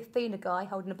couple of the Athena guy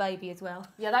holding a baby as well.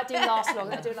 Yeah, that didn't last long.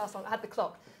 I had the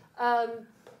clock. I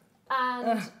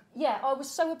was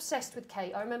so obsessed with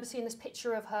Kate. I remember seeing this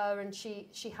picture of her, and she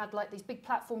had like these big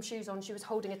platform shoes on. She was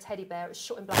holding a teddy bear. It was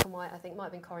shot in black and white, I think. Might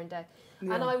have been Corinne Day.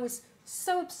 Yeah. And I was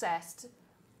so obsessed.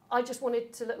 I just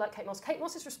wanted to look like Kate Moss. Kate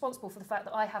Moss is responsible for the fact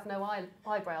that I have no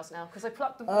eyebrows now because I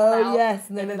plucked them all out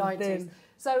in the 90s.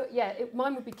 So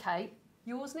mine would be Kate.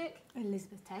 Yours, Nick?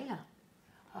 Elizabeth Taylor.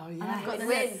 Oh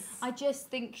yeah. I just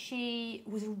think she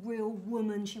was a real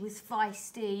woman. She was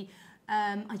feisty.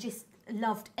 I just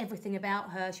loved everything about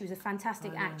her. She was a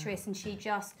fantastic actress, and she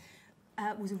just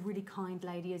was a really kind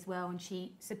lady as well, and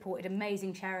she supported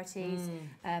amazing charities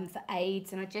for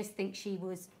AIDS, and I just think she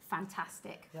was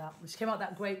fantastic. Yeah, she came out with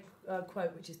that great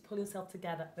quote, which is "Pull yourself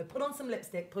together. No, put on some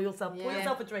lipstick, pour yourself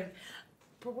a drink."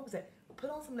 What was it? Put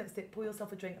on some lipstick, pour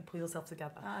yourself a drink, and pull yourself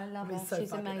together. I love her. So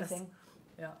She's fabulous. amazing.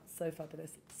 Yeah, so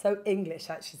fabulous. So English,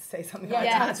 actually, to say something like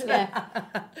that.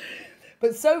 Yeah.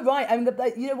 But so right. I mean,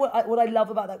 you know what I love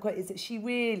about that quote is that she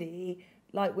really,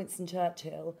 like Winston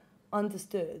Churchill,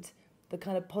 understood the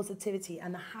kind of positivity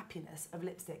and the happiness of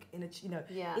lipstick in a,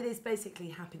 it is basically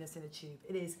happiness in a tube.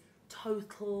 It is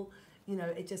total,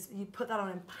 it just, you put that on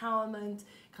empowerment,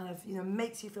 kind of,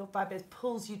 makes you feel fabulous,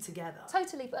 pulls you together.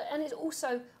 Totally, and it's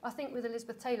also, I think with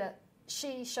Elizabeth Taylor,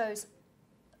 she shows,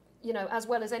 as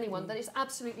well as anyone, that it's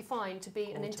absolutely fine to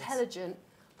be an intelligent,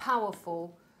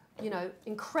 powerful,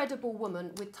 incredible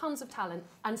woman with tons of talent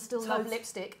and still love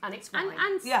lipstick, and it's fine.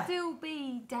 And still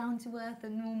be down to earth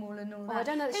and normal and all that. I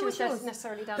don't know that she was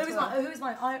necessarily down to earth. Who is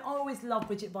mine? I always love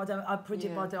Bridget Bardot.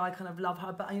 Bardot, I kind of love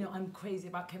her, but I'm crazy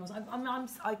about Kate Moss. I'm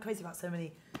crazy about so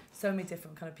many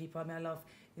different kind of people. I mean, I love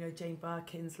Jane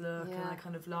Birkin's look, and I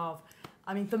kind of love.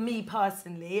 I mean, for me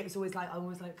personally, it's always like,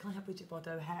 can I have Bridget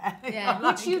Bardot hair? Yeah,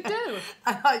 which you do.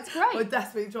 It's great. We're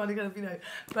desperately trying to kind of,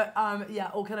 but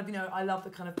or kind of, I love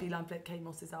the kind of P-Line Flick, Kate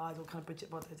Moss's eyes, or kind of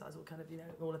Bridget Bardot's eyes, or kind of,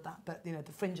 all of that. But,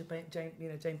 the fringe of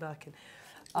Jane Birkin.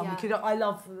 I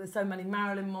love so many,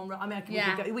 Marilyn Monroe. I mean, we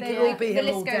could all be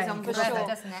here all day. The list goes on for sure,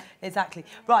 doesn't it? Exactly.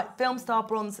 Right, Film Star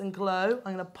Bronze and Glow.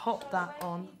 I'm going to pop that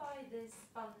on. Where can you buy this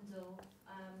bundle?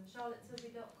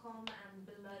 CharlotteTilbury.com and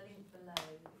link below.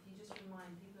 If you just remind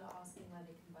people are asking where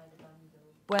they can buy the bundle.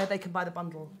 Where they can buy the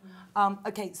bundle.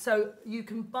 Okay, so you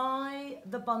can buy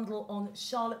the bundle on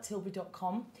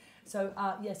CharlotteTilbury.com. So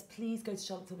yes, please go to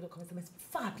CharlotteTilbury.com. It's the most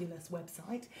fabulous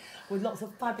website with lots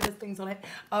of fabulous things on it,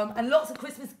 and lots of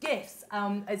Christmas gifts.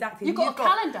 Exactly. You've got a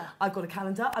calendar. I've got a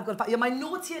calendar. I've got my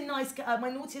naughty and nice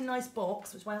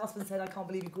box, which my husband said I can't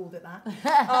believe you called it that.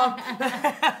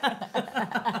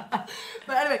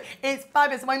 But Anyway, it's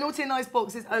fabulous. My Naughty and Nice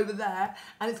box is over there,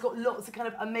 and it's got lots of kind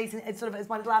of amazing. It's sort of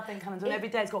my little advent calendar, and every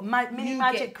day it's got mini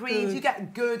magic creams. You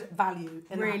get good value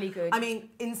in really that. good. I mean,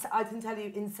 I can tell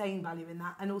you, insane value in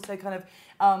that, and also kind of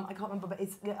I can't remember, but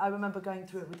I remember going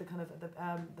through it with the kind of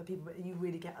the people, but you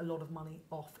really get a lot of money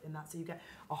off in that. So you get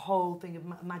a whole thing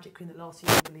of magic cream that lasts you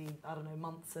probably, I don't know,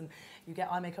 months, and you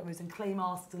get eye makeup removers and clay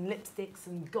masks and lipsticks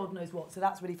and God knows what. So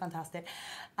that's really fantastic.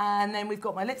 And then we've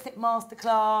got my lipstick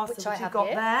masterclass, which I have got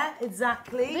here. There.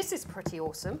 Exactly. This is pretty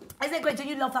awesome. Isn't it great? Do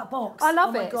you love that box? I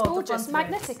love it. God, it's gorgeous.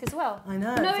 Magnetic as well. I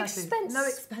know. No exactly. expense. No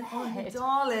expense. Oh, you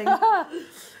darling.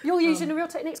 You're using the Real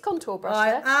Techniques contour brush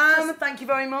there. I am. Thank you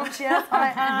very much. Yes,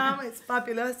 I am. It's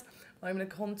fabulous. I'm going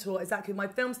to contour exactly my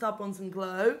Film Star Bronze and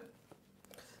Glow.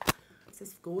 This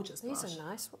is gorgeous. These brush. are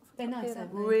nice. They're nice,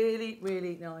 aren't they? Really,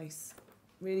 really nice.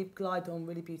 Really glide on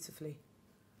really beautifully.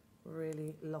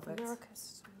 Really love it.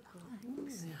 America's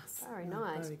Yes. Very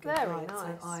nice. Very good. Very right,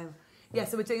 nice.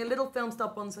 So we're doing a little Film Star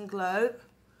Bronze and Glow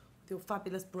with your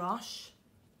fabulous brush.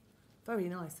 Very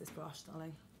nice, this brush,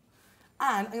 darling.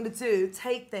 And I'm going to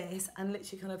take this and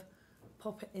literally kind of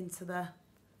pop it into the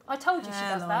I told you she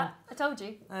does that. I told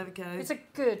you. There we go. It's a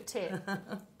good tip.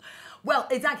 Well,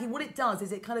 exactly. What it does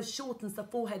is it kind of shortens the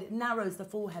forehead. It narrows the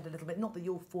forehead a little bit. Not that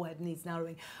your forehead needs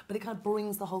narrowing, but it kind of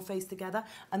brings the whole face together.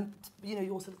 And, you know,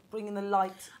 you're sort of bringing the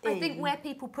light in. I think where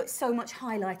people put so much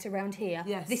highlight around here,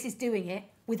 this is doing it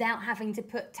without having to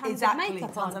put tons of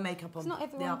makeup on. Tons of makeup on. Because not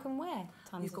everyone can wear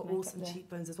tons You've of got makeup awesome there.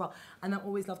 cheekbones as well. And I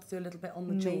always love to do a little bit on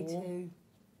the jaw. Me too.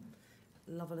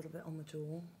 Love a little bit on the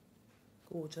jaw.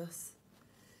 Gorgeous.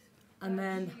 And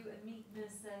then... You and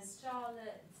Meekness says,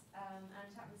 Charlotte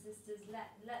and Chapman Sisters,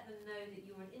 let them know that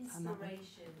you're an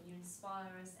inspiration. You inspire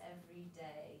us every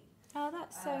day. Oh,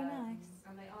 that's so nice.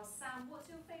 And they ask, Sam, what's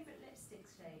your favourite lipstick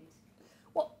shade?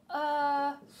 What?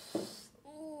 There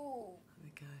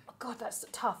we go. Oh God, that's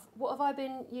tough. What have I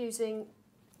been using?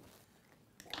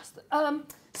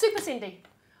 Super Cindy.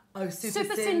 Oh,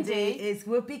 Super Cindy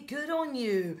would be good on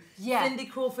you. Yeah. Cindy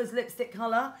Crawford's lipstick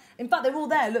colour. In fact, they're all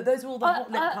there. Look, those are all the hot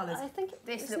lip colours. I think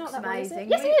this it's looks not that amazing. One, is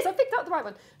it? Yes, it is. I picked out the right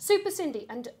one. Super Cindy.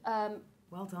 And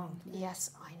well done.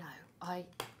 yes, I know. I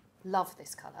love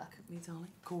this colour. Look at me, darling.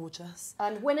 Gorgeous.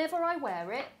 And whenever I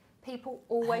wear it, people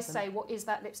always say, what is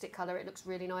that lipstick colour? It looks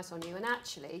really nice on you. And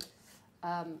actually,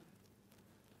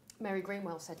 Mary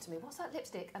Greenwell said to me, what's that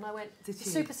lipstick? And I went,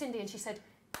 Super Cindy. And she said,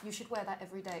 you should wear that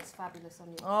every day. It's fabulous on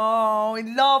you. Oh, I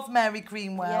love Mary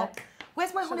Greenwell. Yeah.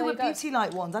 Where's my Hollywood Beauty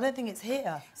Light ones? I don't think it's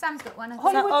here. Sam's got one.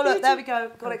 Oh, look, there we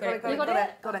go. Got it.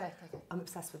 Okay. I'm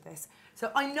obsessed with this.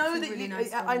 So I know that really you,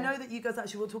 nice I know that you guys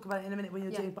actually will talk about it in a minute when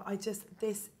you're doing, but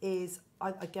this is,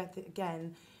 I get it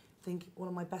again. I think one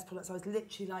of my best products. I was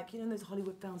literally like, you know, in those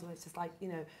Hollywood films where it's just like, you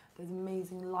know, those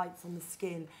amazing lights on the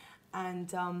skin.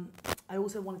 And I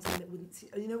also wanted something that wouldn't see,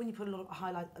 you know, when you put a lot of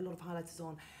highlighters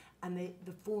on, and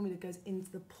the formula goes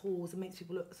into the pores and makes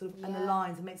people look sort of, and the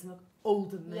lines, and makes them look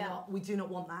older than they are. We do not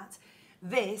want that.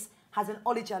 This has an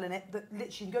ollie gel in it that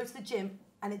literally you go to the gym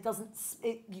and it doesn't,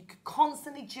 you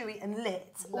constantly dewy and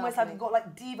lit, almost like you've got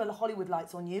like diva Hollywood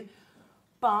lights on you,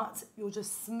 but you're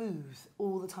just smooth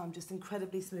all the time, just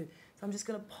incredibly smooth. So I'm just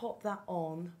going to pop that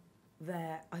on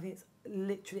there. I think it's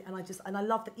literally, and I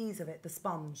love the ease of it, the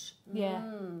sponge. Yeah.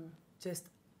 Just.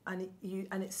 And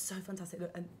it's so fantastic.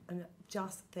 Look, and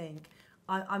just think,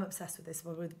 I'm obsessed with this.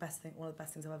 Probably one of the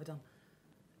best things I've ever done,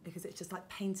 because it's just like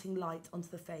painting light onto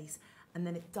the face, and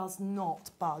then it does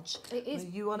not budge. It is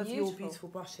one of your beautiful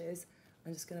brushes.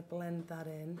 I'm just going to blend that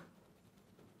in.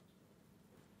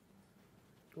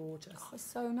 Gorgeous. Oh, it's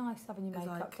so nice having your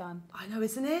makeup done. I know,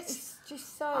 isn't it? It's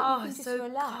just so. It's so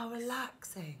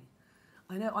relaxing.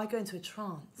 I know, I go into a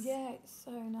trance. Yeah, it's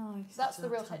so nice. That's the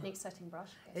Real Techniques setting brush.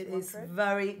 It is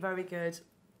very, very good.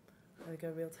 There we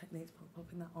go, Real Techniques,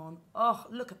 popping that on. Oh,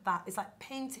 look at that. It's like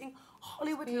painting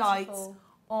Hollywood lights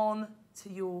onto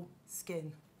your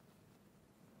skin.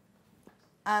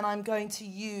 And I'm going to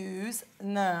use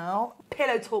now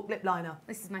Pillow Talk lip liner.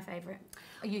 This is my favourite.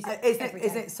 I use it every day.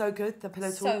 Isn't it so good, the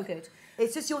Pillow Talk? So good.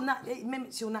 It's just it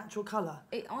mimics your natural colour.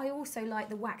 I also like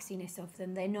the waxiness of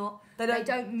them. They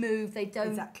don't move. They don't.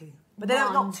 Exactly. But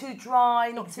they're not too dry,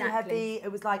 not too heavy.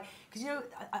 It was like, because you know,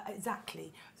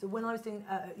 exactly. So when I was doing,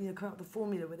 coming up with the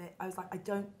formula with it, I was like,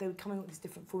 they were coming up with these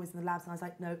different formulas in the labs, and I was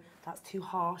like, no, that's too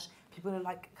harsh. People are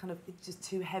like, kind of, it's just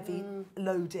too heavy,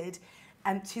 loaded,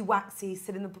 and too waxy,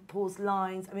 sitting the pores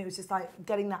lines. I mean, it was just like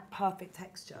getting that perfect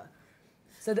texture.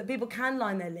 So that people can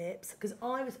line their lips, because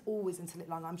I was always into lip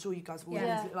liner. I'm sure you guys were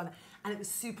always into lip liner. And it was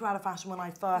super out of fashion when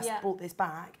I first bought this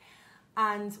back.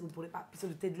 And we brought it back,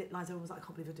 sort of did lip lines. Everyone was like, I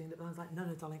can't believe you're doing lip lines. I was like,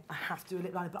 no, darling, I have to do a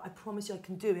lip liner, but I promise you I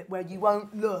can do it where you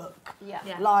won't look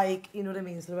like, you know what I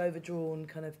mean, sort of overdrawn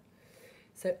kind of.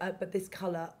 So, but this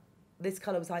colour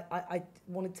was like, I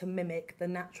wanted to mimic the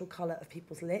natural colour of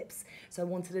people's lips. So I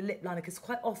wanted a lip liner, because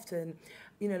quite often,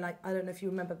 you know, like, I don't know if you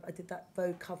remember, I did that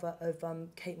Vogue cover of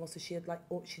Kate Moss, so she had like,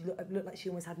 or she looked like she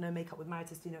almost had no makeup with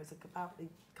Maritas, you know, it was like about a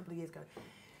couple of years ago.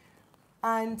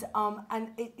 And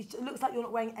it looks like you're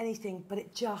not wearing anything, but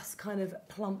it just kind of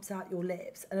plumps out your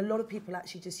lips. And a lot of people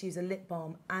actually just use a lip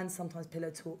balm and sometimes pillow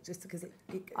talk, just because it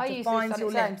defines your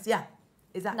lips. Yeah,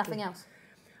 exactly. Nothing else.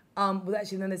 Well,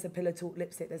 actually, then there's a pillow talk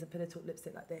lipstick. There's a pillow talk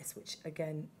lipstick like this, which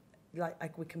again,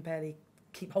 like we can barely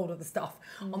keep hold of the stuff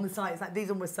on the site. It's like these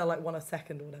almost sell like 1 a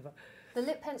second or whatever. The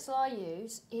lip pencil I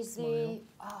use is what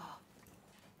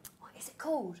is it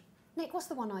called? Nick, what's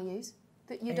the one I use?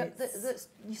 That you don't, that's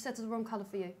you said is the wrong colour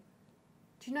for you.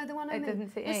 Do you know the one I mean? It doesn't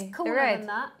fit it's you. cooler than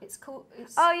that. It's cool.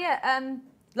 Oh yeah.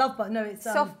 Love Bug. No, it's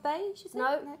soft beige. Is it?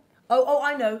 No. Oh,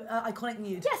 I know. Iconic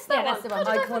Nude. Yes, that's the one.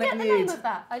 How did I forget the name of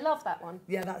that? I love that one.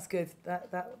 Yeah, that's good.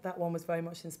 That one was very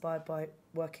much inspired by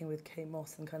working with Kate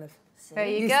Moss and kind of. There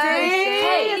you go.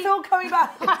 See? It's all coming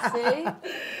back. See?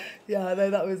 Yeah, no,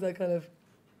 that was a kind of.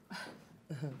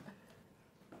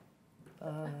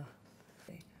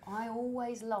 I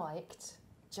always liked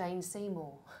Jane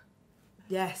Seymour.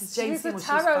 Yes, Jane Seymour. She was a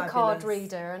tarot card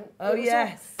reader, and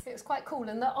it was quite cool.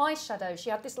 And the eyeshadow, she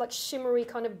had this like shimmery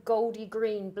kind of goldy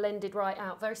green blended right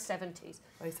out, very 70s.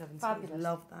 Very 70s. Fabulous.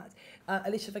 Love that.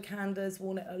 Alicia Vikander's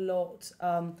worn it a lot.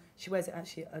 She wears it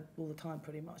actually all the time,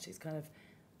 pretty much. It's kind of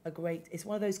it's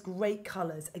one of those great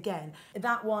colours. Again,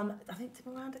 that one, I think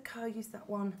Miranda Kerr used that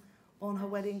one on her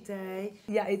wedding day.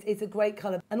 Yeah, it's a great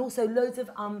colour. And also loads of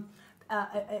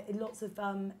lots of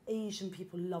Asian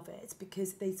people love it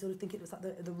because they sort of think it looks like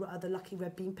the lucky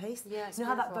red bean paste. Yeah, it's you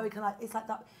know how that very kind of it's like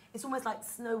that. It's almost like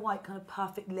Snow White kind of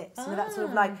perfect lips. You know, that sort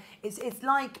of like it's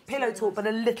like Pillow Talk but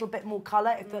a little bit more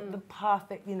colour. It's the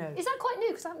perfect, you know. Is that quite new?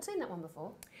 Because I haven't seen that one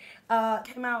before.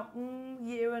 Came out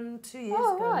year and 2 years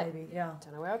ago maybe. Yeah.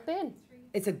 Don't know where I've been.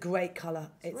 It's a great colour.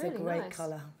 It's really a great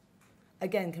colour.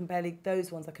 Again,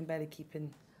 those ones I can barely keep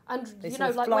in. And they you sort know,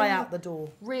 of like fly when out you the door.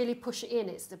 really push it in,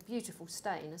 it's a beautiful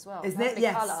stain as well. Isn't it?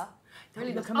 Yes. Colour.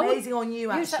 Really look amazing on you,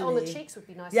 actually. Use that on the cheeks would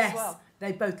be nice as well.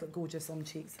 Yes, they both look gorgeous on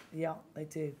cheeks. Yeah, they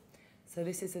do. So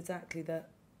this is exactly the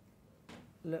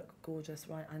look gorgeous,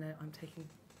 right? I know I'm taking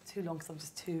too long because I'm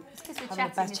just too having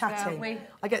the best chatting.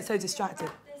 I get so distracted.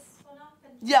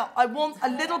 Yeah, I want a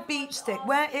little beach stick.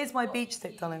 Where is my beach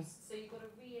stick, darling? So you've got to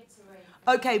reiterate.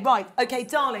 Okay, right. Okay,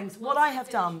 darlings, what I have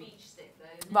done.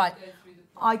 Right.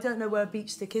 I don't know where a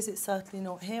beach stick is. It's certainly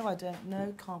not here. I don't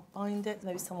know. Can't find it.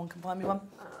 Maybe someone can find me one.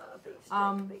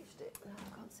 Beach stick. No,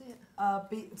 I can't see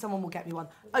it. Someone will get me one.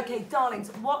 Okay, darlings,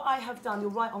 what I have done, you're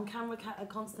right on camera,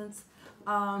 Constance.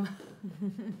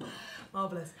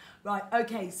 Marvellous. Right,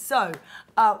 okay, so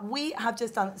we have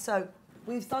just done, so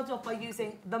we've started off by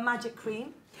using the Magic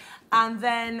Cream. And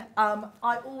then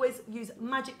I always use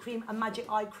Magic Cream and Magic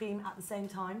Eye Cream at the same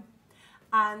time.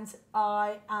 And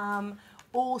I've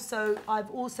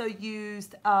also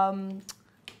used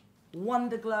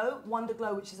Wonder Glow,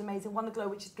 which is amazing. Wonder Glow,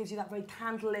 which gives you that very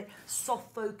candlelit,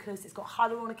 soft focus. It's got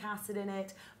hyaluronic acid in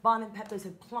it, violin peptide, so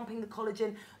plumping the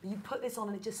collagen. You put this on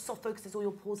and it just soft focuses all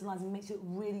your pores and lines and makes it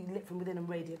really lit from within and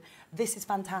radiant. This is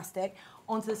fantastic.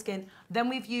 Onto the skin. Then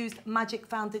we've used Magic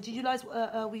Foundation. Did you guys,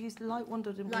 we used Light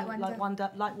Wonder, didn't we?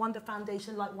 Light Wonder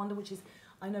Foundation, Light Wonder, which is,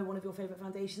 I know, one of your favourite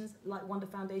foundations, Light Wonder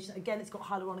Foundation. Again, it's got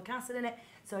hyaluronic acid in it.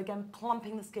 So again,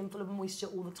 plumping the skin full of moisture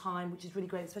all the time, which is really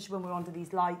great, especially when we're under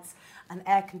these lights and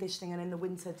air conditioning and in the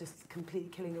winter, just completely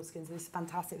killing your skin. So this is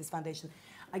fantastic, this foundation.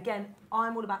 Again,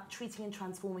 I'm all about treating and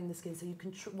transforming the skin. So you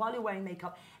can, while you're wearing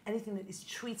makeup, anything that is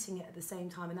treating it at the same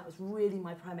time. And that was really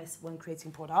my premise when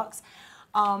creating products.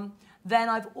 Then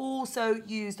I've also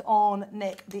used on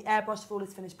Nick the Airbrush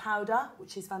Flawless Finish Powder,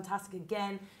 which is fantastic.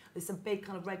 Again, it's a big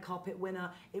kind of red carpet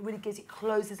winner. It really gives, it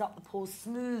closes up the pores,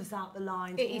 smooths out the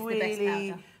lines. It is really, the best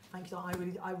powder. Thank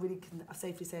you. I really can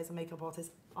safely say as a makeup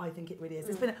artist, I think it really is.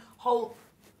 It's been a whole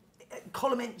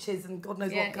column inches and God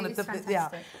knows what kind of stuff. Yeah.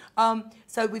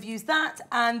 So we've used that,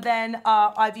 and then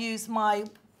I've used my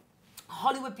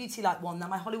Hollywood Beauty Light one. Now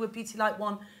my Hollywood Beauty Light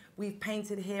one, we've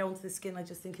painted here onto the skin. I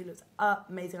just think it looks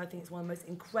amazing. I think it's one of the most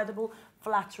incredible,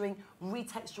 flattering,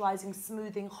 retexturizing,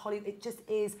 smoothing Hollywood. It just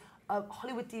is a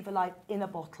Hollywood Diva Light in a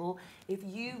bottle. If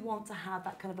you want to have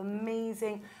that kind of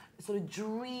amazing, sort of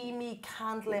dreamy,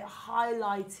 candlelit,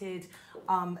 highlighted,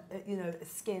 you know,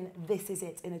 skin, this is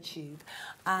it in a tube.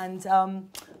 And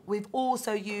we've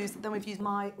also used, we've used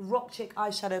my Rock Chick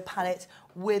eyeshadow palette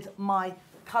with my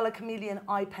Colour Chameleon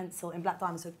eye pencil in Black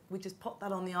Diamond. So we just pop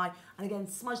that on the eye, and again,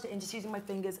 smudged it in, just using my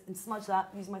fingers, and smudge that,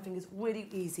 using my fingers, really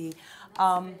easy.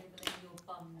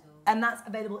 And that's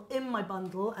available in my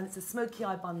bundle, and it's a smoky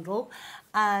eye bundle.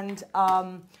 And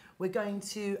we're going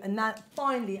to, and now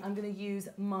finally, I'm going to use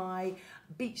my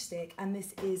beach stick, and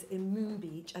this is in Moon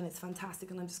Beach, and it's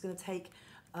fantastic. And I'm just going to take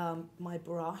my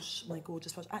brush, my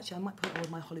gorgeous brush. Actually, I might put it on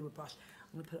with my Hollywood brush.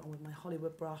 I'm going to put it on with my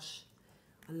Hollywood brush.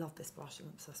 I love this brush, I'm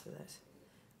obsessed with it.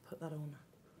 Put that on.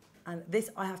 And this,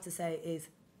 I have to say, is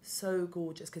so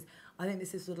gorgeous, because I think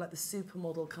this is sort of like the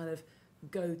supermodel kind of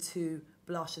go-to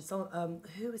blush. And so,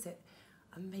 who is it?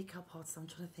 A makeup artist, I'm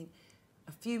trying to think.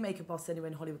 A few makeup artists anyway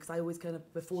in Hollywood, because I always kind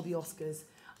of, before the Oscars,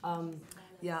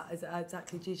 yeah,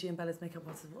 exactly, Gigi and Bella's makeup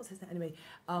artist, what's his name? Anyway,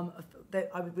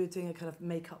 we were doing a kind of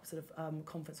makeup sort of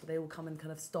conference where they all come and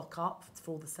kind of stock up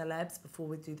for the celebs before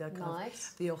we do their kind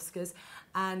of the Oscars.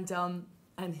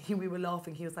 And we were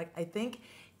laughing, he was like, I think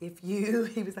if you,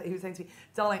 he was saying to me,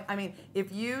 darling, I mean,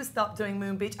 if you start doing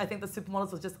Moon Beach, I think the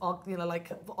supermodels will just, you know,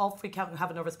 like, all freak out and have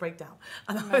a nervous breakdown.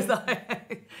 And I was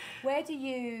like... Where do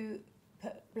you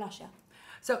put blusher?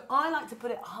 So I like to put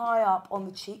it high up on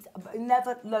the cheeks, but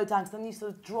never low down, because then you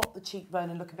sort of drop the cheekbone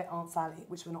and look a bit Aunt Sally,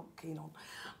 which we're not keen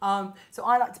on. So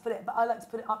I like to put it, but I like to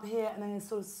put it up here and then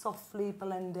sort of softly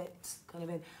blend it kind of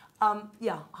in.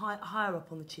 Yeah, higher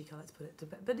up on the cheek I like to put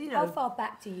it. But you know, how far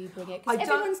back do you bring it? Because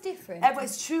everyone's different.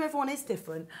 It's true, everyone is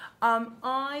different.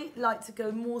 I like to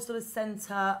go more sort of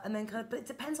centre and then kind of, but it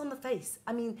depends on the face.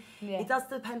 I mean, it does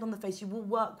depend on the face. You will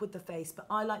work with the face, but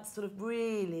I like to sort of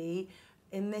really,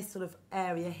 in this sort of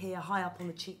area here, high up on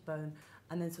the cheekbone,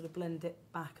 and then sort of blend it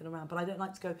back and around. But I don't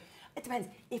like to go, it depends.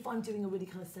 If I'm doing a really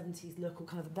kind of 70s look or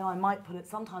kind of, then I might put it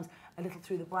sometimes a little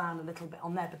through the brown, a little bit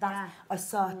on there, but that's a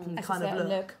certain kind of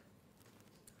look.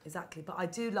 Exactly, but I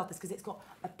do love this because it's got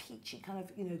a peachy kind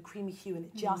of, you know, creamy hue, and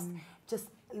it just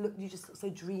look, you just look so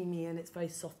dreamy, and it's very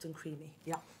soft and creamy.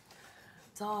 Yeah,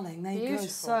 darling, there you go,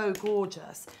 so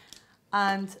gorgeous.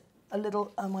 And a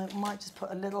little, I might just put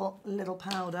a little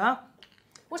powder.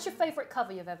 What's your favourite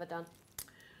cover you've ever done?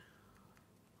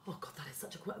 Oh God, that is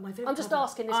such a my favourite. I'm just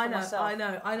asking this for myself. I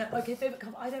know. Okay, favourite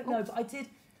cover. I don't know, but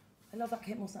I love that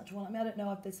Kate Moss natural one. I mean, I don't know. I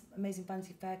have this amazing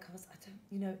Vanity Fair covers. I don't,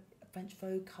 you know, French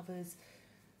Vogue covers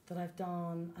that I've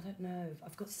done. I don't know.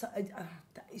 I've got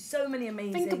so many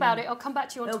amazing... Think about it. I'll come back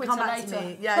to you on Twitter later. To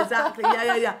me. Yeah, exactly.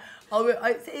 Yeah.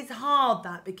 It's hard,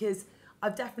 that, because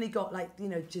I've definitely got, like, you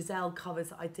know, Giselle covers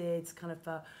that I did kind of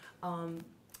for,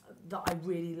 that I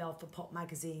really love for Pop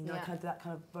magazine. I kind of do that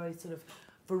kind of very sort of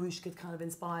Varoushka kind of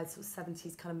inspired sort of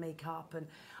 70s kind of makeup. And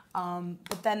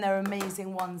but then there are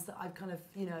amazing ones that I've kind of,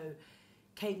 you know,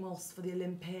 Kate Moss for the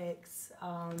Olympics.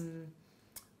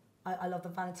 I love the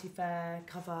Vanity Fair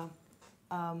cover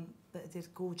that it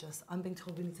did, gorgeous. I'm being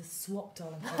told we need to swap,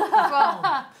 darling.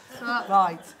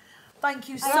 Right. Thank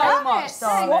you so much,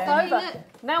 darling. Swap over.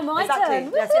 Now my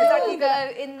turn. Yes, exactly. Go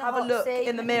in the have a look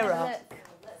in the mirror.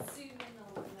 Let's zoom in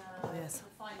on the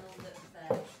final look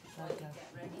there. Get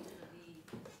ready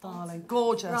for the... Darling,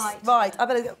 gorgeous. Right. I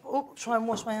better try and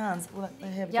wash my hands.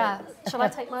 Here we go. Shall I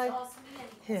take my...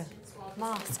 Here.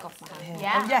 Mask off my hand.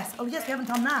 Yeah. Oh yes, we haven't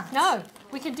done that. No,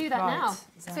 we can do that now.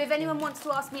 Exactly. So if anyone wants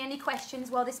to ask me any questions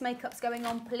while this makeup's going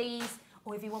on, please,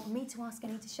 or if you want me to ask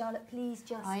any to Charlotte, please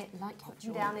just put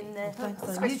them down in the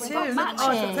description. You too. Matching.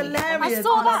 Oh, hilarious. I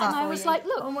saw that and I was like,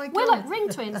 look, we're like ring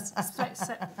twins. People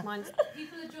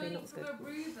are joining from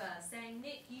Aruba saying,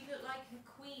 Nick, you look like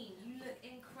a queen. You look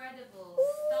incredible,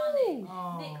 stunning.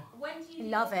 Nick, when do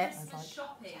you do Christmas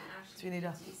shopping? Ashley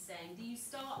is saying, do you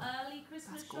start early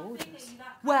Christmas shopping? Are you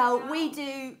that well, we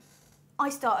do. I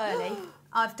start early.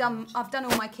 I've done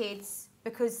all my kids,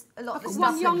 because a lot of the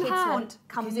stuff that kids want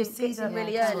comes in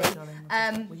really early.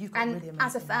 And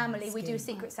as a family, we do a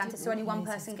Secret Santa, so only one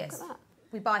person gets.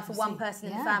 We buy for one person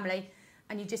in the family,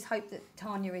 and you just hope that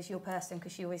Tanya is your person,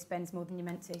 because she always spends more than you're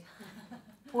meant to.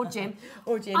 Or Jim.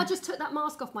 I just took that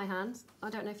mask off my hands. I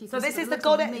don't know if you can see. So this is the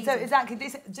Goddess, so exactly,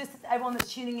 this, just everyone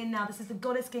that's tuning in now, this is the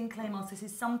Goddess Skin Clay Mask. This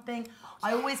is something,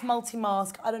 I always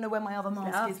multi-mask. I don't know where my other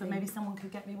mask is, but maybe someone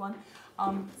could get me one.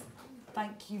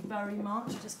 Thank you very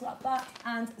much. Just grab that.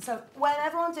 And so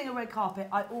whenever I'm doing a red carpet,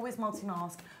 I always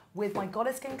multi-mask with my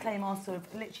Goddess Skin Clay Mask. So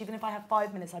literally, even if I have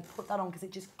 5 minutes, I put that on because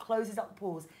it just closes up the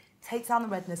pores, takes down the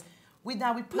redness. We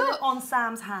put it on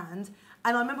Sam's hand.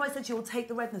 And I remember I said to you, will take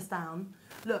the redness down.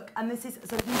 Look, and this is,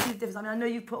 so you see the difference. I mean, I know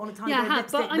you've put on a tiny bit of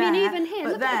lipstick but I mean, even here,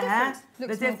 but look at the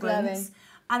difference. Looks more glowing.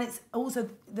 And it's also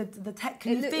the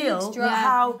can you feel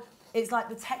how it's like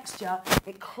the texture,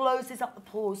 it closes up the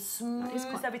pores, smooths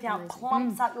everything out,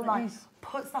 clumps out your line,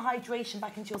 puts the hydration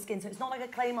back into your skin. So it's not like a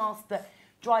clay mask that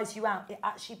dries you out, it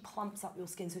actually plumps up your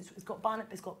skin. So it's got bionic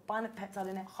peptide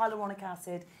in it, hyaluronic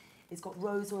acid, it's got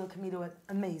rose oil, camellia oil,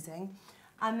 amazing.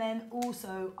 And then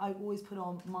also, I always put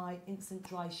on my Instant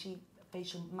Dry Sheet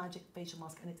Magic Facial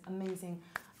Mask, and it's amazing.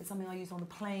 It's something I use on the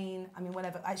plane, I mean,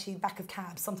 whenever, actually back of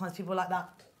cabs, sometimes people are like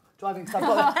that, driving, because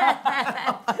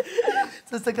I've got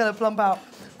just to kind of plump out.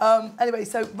 Anyway,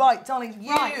 so, right, darling,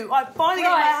 I'm finally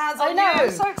getting my hands on you. I know,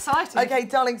 I'm so excited. Okay,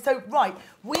 darling, so, right,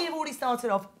 we've already started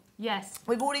off. Yes.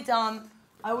 We've already done,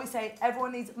 I always say,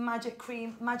 everyone needs magic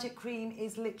cream. Magic cream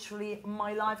is literally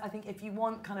my life. I think if you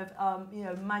want kind of, you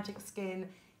know, magic skin,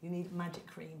 you need magic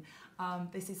cream.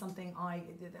 This is something I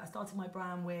started my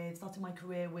brand with, started my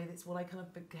career with. It's what I kind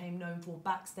of became known for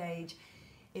backstage.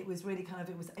 It was really kind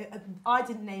of, I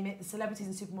didn't name it. The celebrities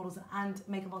and supermodels and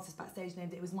makeup artists backstage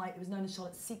named it. It was known as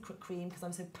Charlotte's Secret Cream because I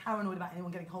was so paranoid about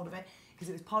anyone getting hold of it because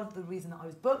it was part of the reason that I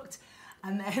was booked.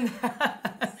 And then,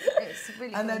 it's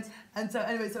really and so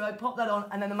anyway, so I popped that on,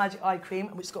 and then the Magic Eye Cream,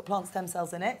 which has got plant stem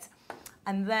cells in it.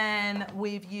 And then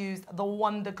we've used the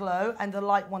Wonder Glow and the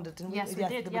Light Wonder, didn't we? Yes, we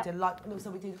did. We did light, so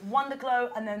we did Wonder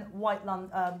Glow and then White Lumber.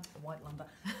 I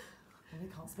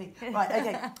really can't speak. Right,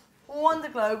 okay. Wonder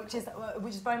Glow, which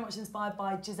is very much inspired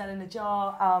by Giselle in a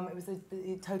Jar. It was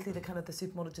totally the kind of the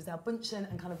supermodel Giselle Bündchen,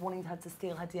 and kind of wanting her to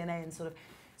steal her DNA and sort of.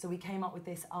 So we came up with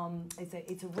this.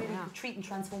 It's a really treat and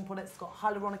transform product. It's got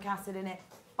hyaluronic acid in it,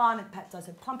 bionic peptide,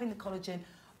 so pumping the collagen,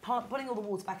 putting all the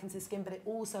water back into the skin. But it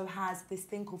also has this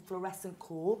thing called fluorescent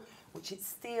kohl, which it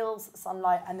steals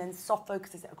sunlight and then soft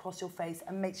focuses it across your face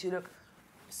and makes you look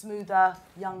smoother,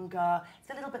 younger. It's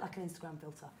a little bit like an Instagram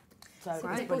filter. So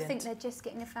people think they're just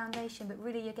getting a foundation, but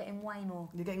really you're getting way more.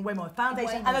 You're getting way more.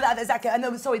 Foundation, and exactly. And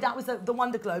then, sorry, that was the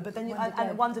Wonder Glow, but then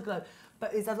Wonder Glow.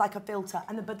 But it's like a filter,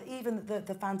 but even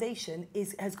the foundation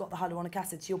has got the hyaluronic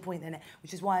acid, to your point, in it,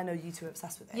 which is why I know you two are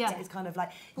obsessed with it. Yeah. It's kind of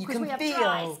like you because can we have feel.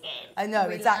 Dry skin. I know,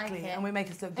 we exactly, like and we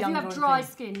make us look if younger. If you have dry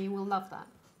skin, you will love that.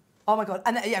 Oh my God!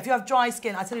 And yeah, if you have dry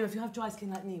skin, I tell you, if you have dry skin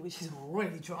like me, which is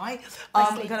really dry,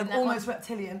 kind of almost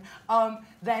reptilian,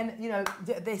 then you know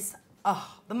this.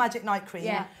 The Magic Night Cream.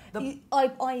 Yeah.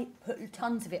 I put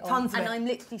tons of it on, and I'm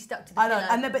literally stuck to the pillow.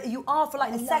 I know, but you are for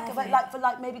like a second, for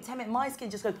like maybe 10 minutes. My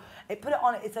skin just goes. Put it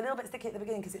on. It's a little bit sticky at the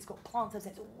beginning because it's got plant cells.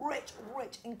 It's a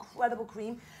rich, incredible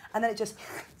cream, and then it just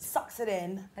sucks it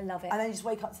in. I love it. And then you just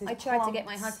wake up to this. I tried to get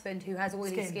my husband, who has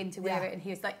oily skin, to wear it, and he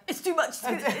was like, "It's too much.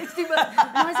 It's too much."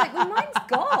 And I was like, "Well, mine's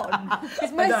gone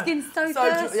because my skin's so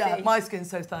thirsty." Yeah, my skin's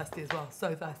so thirsty as well.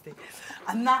 So thirsty.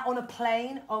 And that on a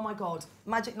plane, oh my God,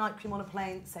 Magic Night Cream on a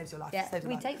plane saves your life. Yeah,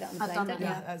 we take that on the plane, don't we?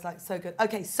 Yeah, it's like so good.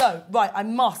 Okay, so, right, I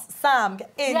must, Sam,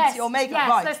 get into your makeup. Yes,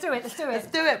 right.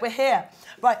 Let's do it, We're here.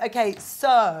 Right, okay,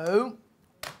 so,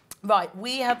 right,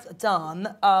 we have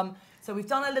done, so we've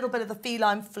done a little bit of the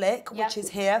Feline Flick, which is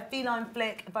here. Feline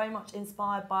Flick, very much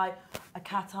inspired by a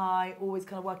cat eye, always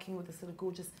kind of working with this sort of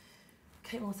gorgeous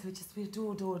Kate Moss, who just we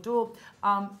adore. Sort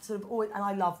of always, and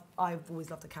I've always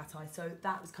loved the cat eye. So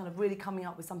that was kind of really coming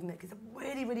up with something that is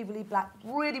really black,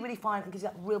 really fine, and gives you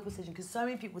that real precision. Because so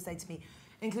many people say to me,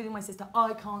 including my sister,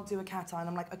 I can't do a cat eye, and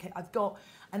I'm like, okay, I've got.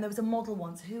 And there was a model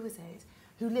once. Who was it?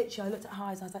 Who literally, I looked at her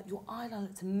eyes, and I was like, your eyeliner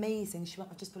looks amazing. She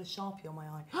went, I've just put a Sharpie on my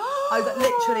eye. I was like,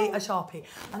 literally a Sharpie.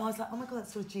 And I was like, oh my God,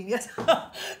 that's sort of genius.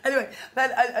 Anyway,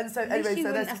 then, and so, anyway, you so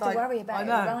wouldn't that's have to worry about it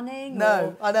running.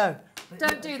 No, I know.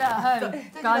 Don't do that at home,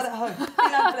 guys. At home.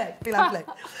 Feline Flick.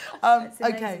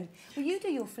 Okay. Well, you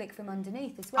do your flick from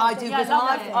underneath as well. I do, because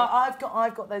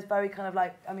I've got those very kind of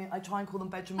like, I mean, I try and call them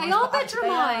bedroom eyes. They are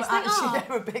bedroom eyes. Actually,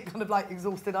 they're a bit kind of like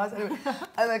exhausted eyes. Anyway,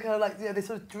 and they're kind of like, they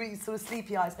sort of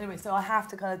sleepy eyes. Anyway, so I have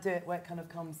to kind of do it where it kind of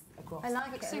comes across. I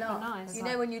like it super a lot. Nice. You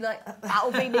know when you like,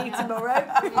 that'll be me tomorrow.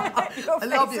 I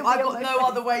love you. I've got no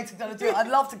other way to kind of do it. I'd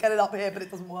love to get it up here, but it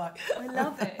doesn't work. I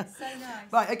love it. It's so nice.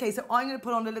 Right, okay, so I'm going to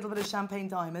put on a little bit of Champagne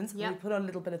Diamonds. Yep. We put on a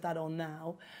little bit of that on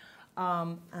now.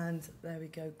 And there we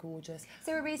go, gorgeous. Is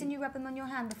there a reason you rub them on your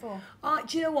hand before?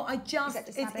 Do you know what?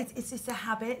 It's just a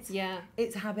habit. Yeah.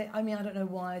 It's a habit. I mean, I don't know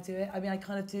why I do it. I mean, I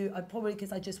kind of do. I probably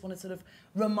because I just want to sort of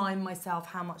remind myself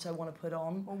how much I want to put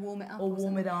on. Or warm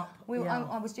it up. Well,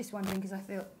 I was just wondering because I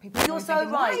feel people. You're so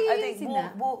thinking, right. I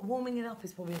think warming it up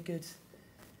is probably a good.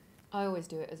 I always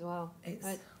do it as well.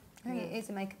 I think it is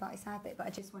a makeup artist habit, but I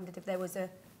just wondered if there was a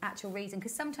actual reason,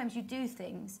 because sometimes you do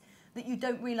things that you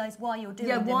don't realise why you're doing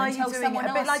them why are you doing it?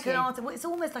 A bit like an artist. Well, it's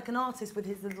almost like an artist with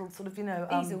his little sort of,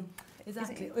 easel.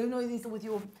 Exactly. No, easel with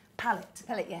your palette.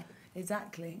 Palette, yeah.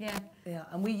 Exactly. Yeah. Yeah,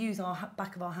 and we use our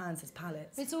back of our hands as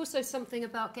palettes. It's also something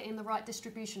about getting the right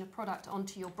distribution of product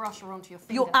onto your brush or onto your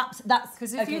finger. That's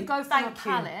because if you go for a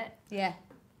palette,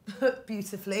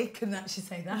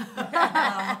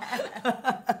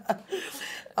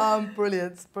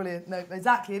 Brilliant. No,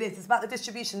 exactly, it is. It's about the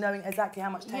distribution, knowing exactly how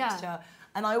much texture. Yeah.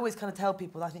 And I always kind of tell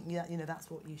people, I think, that's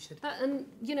what you should. And,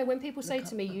 when people say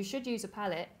to me, you should use a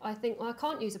palette, I think, well, I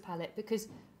can't use a palette because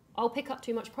I'll pick up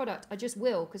too much product. I just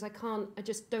will, because I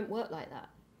just don't work like that.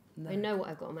 No. I know what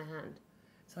I've got on my hand.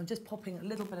 So I'm just popping a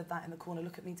little bit of that in the corner.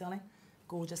 Look at me, darling.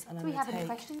 Gorgeous. And do we have any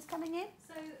questions coming in?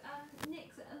 So,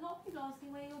 Nick, a lot of people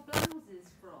asking where your blouse is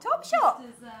from. Topshop.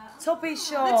 Toppy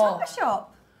Shop. The Topshop.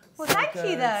 Well, so thank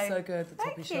you, though. So good, the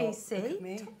Toppy Shop. Thank you,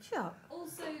 see? Topshop.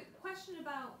 Also, question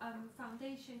about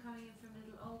foundation coming in from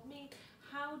little old me.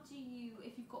 How do you,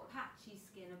 if you've got patchy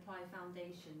skin, apply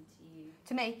foundation to you?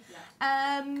 To me?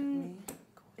 Yeah.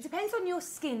 It depends on your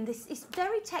skin. This is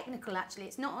very technical, actually.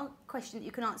 It's not a question that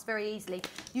you can answer very easily.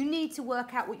 You need to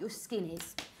work out what your skin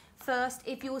is. First,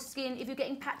 if you're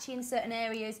getting patchy in certain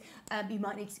areas, you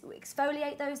might need to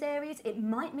exfoliate those areas. It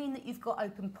might mean that you've got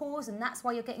open pores and that's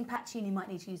why you're getting patchy and you might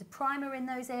need to use a primer in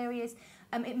those areas.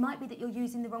 It might be that you're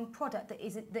using the wrong product that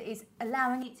is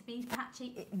allowing it to be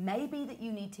patchy. It may be that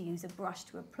you need to use a brush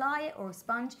to apply it or a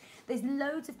sponge. There's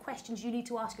loads of questions you need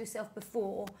to ask yourself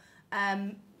before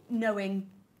knowing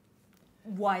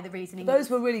why the reasoning. Those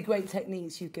were really great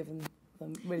techniques you've given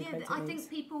them. Really great techniques. I think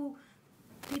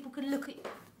people can look at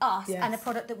us and a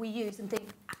product that we use and think,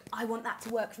 I want that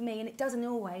to work for me, and it doesn't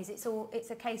always. It's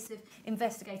a case of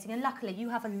investigating, and luckily you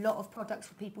have a lot of products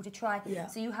for people to try. Yeah.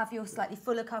 So you have your slightly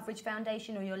fuller coverage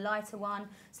foundation or your lighter one,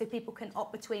 so people can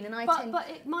opt between. And but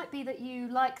it might be that you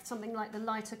like something like the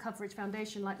lighter coverage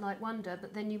foundation, like Light Wonder,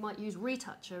 but then you might use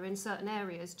retoucher in certain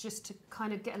areas just to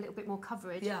kind of get a little bit more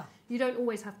coverage. Yeah. You don't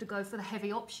always have to go for the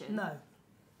heavy option. No.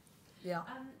 Yeah.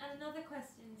 Another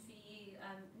question for you,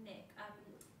 Nick.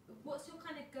 What's your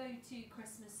kind of go-to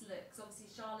Christmas looks? Obviously,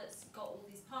 Charlotte's got all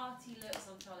these party looks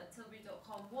on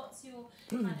charlottetilbury.com. What's your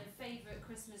kind of favourite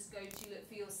Christmas go-to look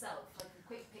for yourself? Like a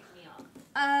quick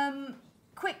pick-me-up.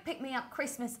 Quick pick-me-up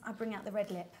Christmas, I bring out the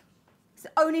red lip. It's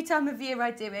the only time of year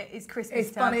I do it is Christmas time.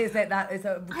 It's funny, isn't it? That is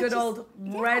a good old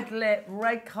red lip,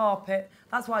 red carpet.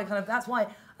 That's why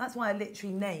I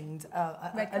literally named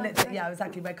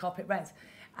exactly, red carpet red.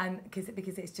 And because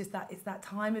it's just it's that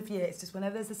time of year. It's just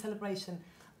whenever there's a celebration,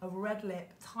 a red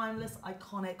lip, timeless,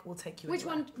 iconic, will take you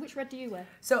anywhere. Which red do you wear?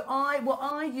 So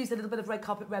I use a little bit of red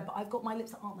carpet red, but I've got my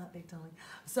lips that aren't that big, darling.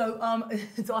 So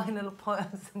so I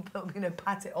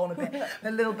pat it on a bit, a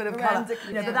little bit of colour.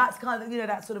 But that's kind of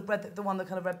that sort of red, the one that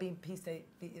kind of red bean piece.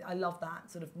 I love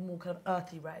that sort of more kind of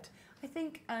earthy red. I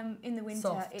think in the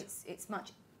winter it's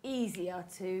much easier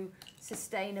to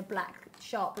sustain a black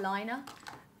sharp liner.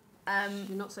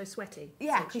 You're not so sweaty.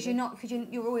 Yeah, because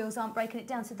your oils aren't breaking it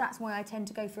down. So that's why I tend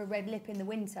to go for a red lip in the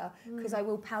winter, because I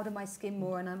will powder my skin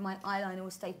more and my eyeliner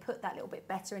will stay put that little bit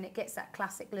better and it gets that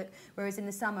classic look. Whereas in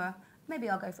the summer, maybe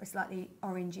I'll go for a slightly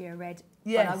orangier red,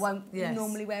 but I won't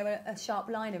normally wear a sharp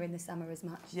liner in the summer as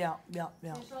much. Yeah. So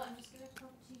Charlotte, I'm just going to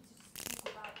prompt you to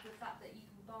talk about the fact that you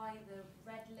can buy the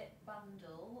red lip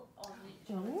bundle on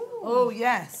Charlotte. Oh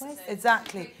yes,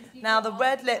 exactly. Now the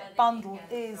red lip bundle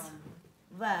is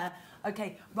there.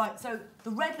 Okay, right, so the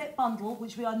red lip bundle,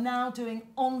 which we are now doing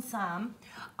on Sam,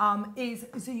 is,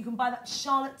 so you can buy that at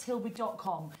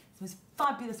charlottetilbury.com. It's the most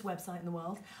fabulous website in the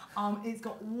world. It's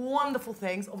got wonderful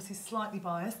things, obviously slightly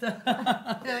biased, but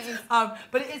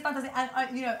it is fantastic.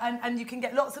 And you can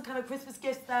get lots of kind of Christmas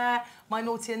gifts there. My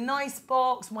Naughty and Nice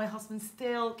box. My husband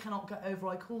still cannot get over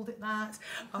I called it that.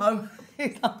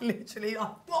 He's like literally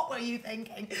like, what were you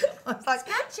thinking? I was like,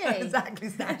 sketchy. Exactly,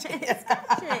 sketchy.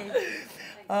 Sketchy.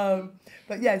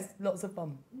 But yes, lots of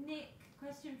fun. Nick,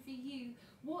 question for you.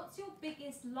 What's your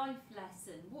biggest life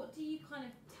lesson? What do you kind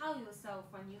of tell yourself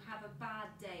when you have a bad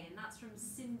day? And that's from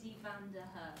Cindy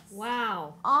Vanderhurst.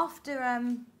 Wow. After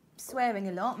swearing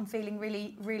a lot and feeling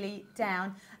really, really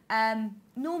down,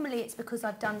 normally it's because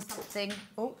I've done something.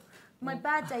 My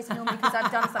bad days are normally because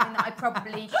I've done something that I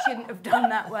probably shouldn't have done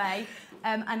that way.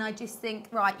 And I just think,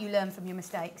 right, you learn from your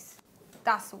mistakes.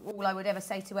 That's all I would ever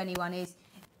say to anyone is,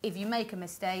 if you make a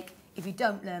mistake, if you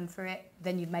don't learn for it,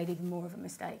 then you've made even more of a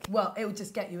mistake. Well, it will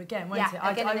just get you again, won't it?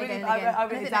 Again and again.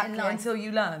 Exactly, until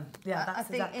you learn. Yeah, I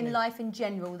think in life in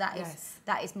general, that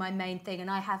is my main thing, and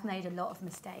I have made a lot of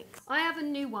mistakes. I have a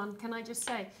new one, can I just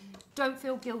say? Don't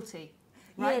feel guilty.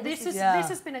 Right? This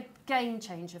has been a game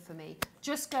changer for me.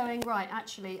 Just going, right,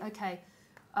 actually, okay,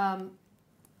 I'm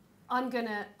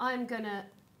gonna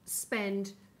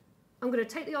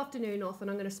take the afternoon off and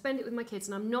I'm going to spend it with my kids,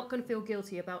 and I'm not going to feel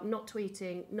guilty about not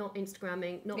tweeting, not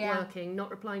Instagramming, not working,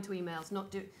 not replying to emails,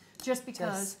 just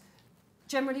because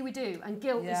generally we do. And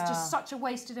guilt is just such a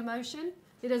wasted emotion.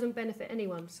 It doesn't benefit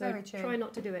anyone. So try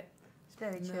not to do it. It's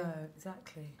very true. No,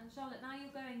 exactly. And Charlotte, now you're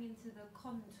going into the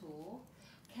contour.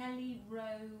 Kelly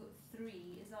Rowe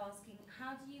 3 is asking,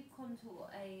 how do you contour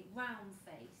a round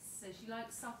face? So she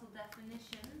likes subtle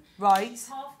definition. Right. She's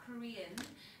half Korean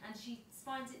and she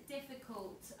finds it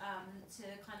difficult to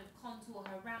kind of contour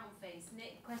her round face.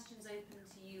 Nick, question's open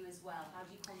to you as well. How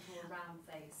do you contour a round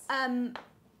face?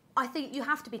 I think you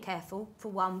have to be careful, for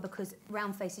one, because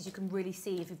round faces you can really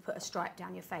see if you put a stripe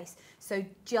down your face. So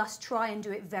just try and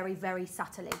do it very, very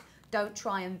subtly. Don't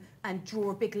try and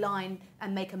draw a big line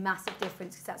and make a massive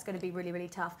difference, because that's going to be really, really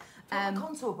tough. A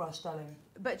contour brush, darling.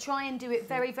 But try and do it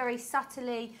very, very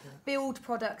subtly, build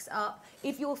products up.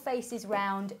 If your face is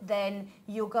round, then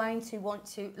you're going to want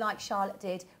to, like Charlotte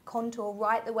did, contour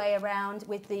right the way around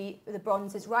with the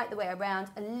bronzers right the way around,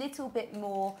 a little bit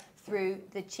more through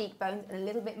the cheekbones and a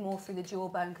little bit more through the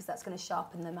jawbone, because that's going to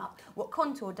sharpen them up. What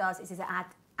contour does is it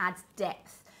adds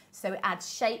depth. So it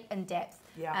adds shape and depth.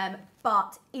 Yeah.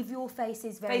 But if your face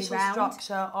is very round... Facial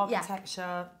structure,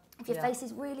 architecture... If your face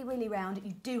is really, really round,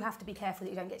 you do have to be careful that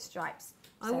you don't get stripes.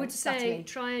 I would say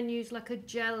try and use like a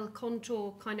gel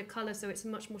contour kind of colour, so it's a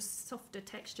much more softer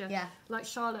texture. Yeah. Like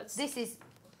Charlotte's.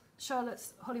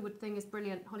 Charlotte's Hollywood thing is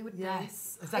brilliant. Hollywood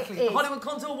Yes, exactly. The Hollywood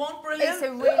contour one, brilliant. It's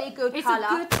a really good colour.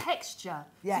 It's a good texture.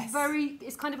 Yes.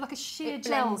 It's kind of like a sheer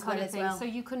gel kind of thing. So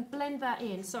you can blend that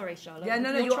in. Sorry, Charlotte. Yeah,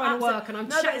 no, you're trying to work and I'm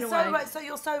chatting away. So right. So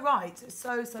you're so right.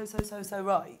 So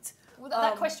right. Well,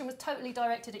 that question was totally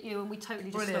directed at you, and we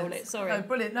totally just stole it. Sorry. No,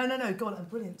 brilliant. No. God, I'm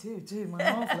brilliant too. My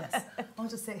marvellous. I'll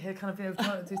just sit here, kind of,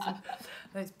 trying to do some.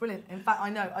 No, it's brilliant. In fact, I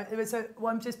know.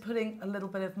 I'm just putting a little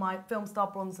bit of my Film Star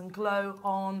Bronze and Glow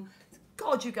on.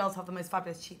 God, you girls have the most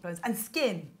fabulous cheekbones and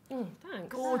skin. Thanks.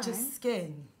 Gorgeous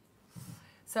skin.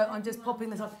 So I'm just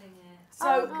popping this up.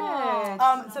 So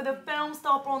good. So the Film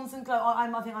Star Bronze and Glow.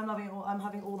 I'm loving it all. I'm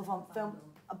having all the fun.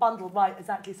 A bundle, right,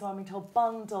 exactly. So I'm being told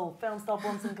bundle, Film Star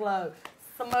Bronze and Glow.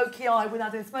 Smoky eye, we're now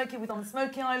doing smoky. We've done the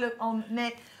smoky eye look on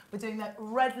Nick. We're doing that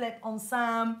red lip on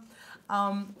Sam.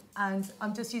 And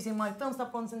I'm just using my Film Star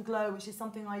Bronze and Glow, which is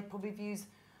something I probably use.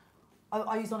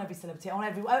 I use on every celebrity, on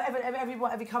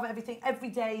every cover, everything. Every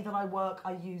day that I work,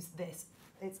 I use this.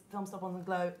 It's Film Star Bronze and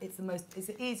Glow. It's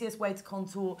the easiest way to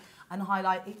contour and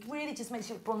highlight. It really just makes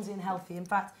you look bronzy and healthy. In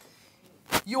fact,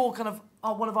 you're kind of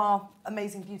one of our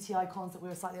amazing beauty icons that we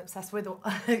were slightly obsessed with, or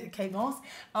Kate Moss,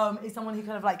 is someone who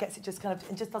kind of like gets it just kind of,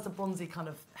 and just does a bronzy kind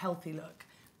of healthy look.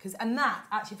 And that,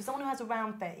 actually, for someone who has a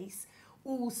round face,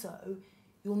 also,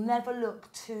 you'll never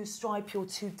look too stripy or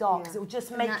too dark, because it will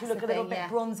just make you look a little bit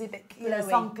bronzy, a bit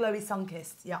glowy,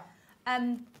 sun-kissed. Yeah.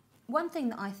 One thing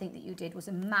that I think that you did was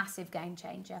a massive game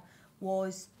changer,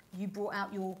 was you brought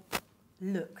out your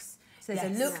looks. So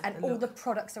there's a look and all the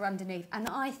products are underneath. And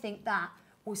I think that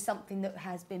was something that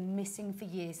has been missing for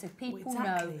years. So people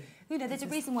know, there's a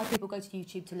reason why people go to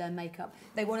YouTube to learn makeup.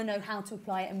 They want to know how to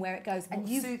apply it and where it goes. And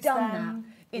you've done that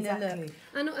in a look.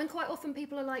 And quite often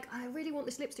people are like, I really want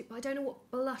this lipstick, but I don't know what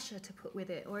blusher to put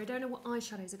with it, or I don't know what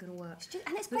eyeshadows are going to work.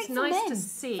 And it's great for nice men. To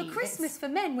see. For Christmas for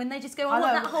men, when they just go, I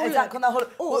want that whole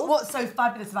look. Or, what's so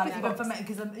fabulous about it, even for men,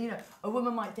 because a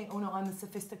woman might think, oh no, I'm a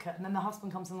sophisticate, and then the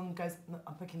husband comes along and goes,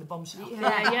 I'm picking the bombshell.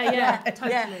 Yeah,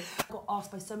 totally. I got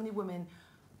asked by so many women,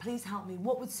 please help me,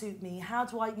 what would suit me, how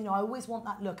do I, I always want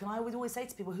that look, and I would always say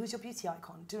to people, who's your beauty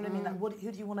icon? Do you know what I mean? Like,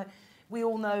 who do you want to, we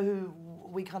all know who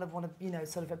we kind of want to,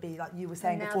 sort of be, like you were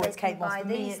saying before, it's Kate Moss. For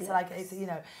me, it's like, it's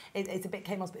a bit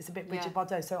Kate Moss, but it's a bit Bridget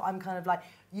Bardot. So I'm kind of like,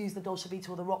 use the Dolce Vita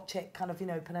or the Rock Chick, kind of,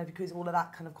 Penelope Cruz, all of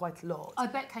that kind of quite a lot. I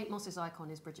bet Kate Moss's icon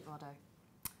is Bridget Bardot.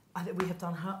 I think we have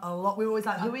done her a lot. We were always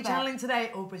like, who are we channeling today?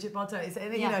 Oh, Bridget Bardot. Is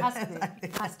it, it has to be.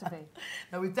 It has to be.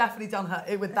 No, we've definitely done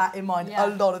her with that in mind a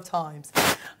lot of times.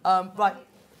 Right,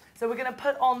 so we're going to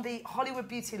put on the Hollywood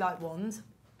Beauty Light wand,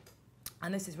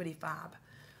 and this is really fab.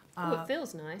 It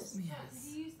feels nice. Yes.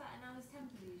 Did you use that in Alice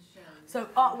Templey's show?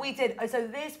 So we did. So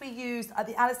this we used at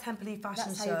the Alice Templey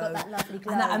fashion show. That's how you got that lovely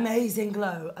glow. And that amazing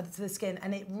glow to the skin,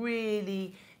 and it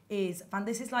really is, and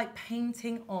this is like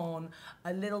painting on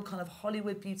a little kind of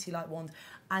Hollywood Beauty Light wand.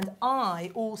 And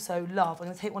I also love, I'm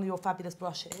going to take one of your fabulous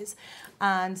brushes,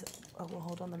 and,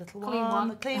 hold on, the little one.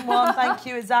 The clean one, thank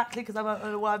you, exactly, because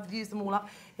I've used them all up.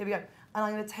 Here we go. And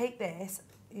I'm going to take this,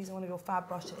 using one of your fab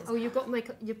brushes. Oh, you've got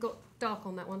dark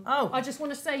on that one. Oh. I just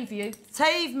want to save you.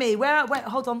 Save me. Where,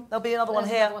 hold on, there'll be another one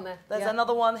here. Another one there. There's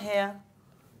another one here.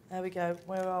 There we go.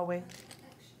 Where are we?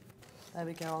 There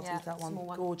we go, I'll use that one.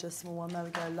 Gorgeous, small one. There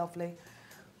we go, lovely.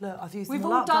 Look, I've used them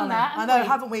all up, done that, I know,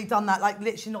 haven't we done that? Like,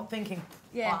 literally not thinking.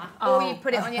 Yeah, or you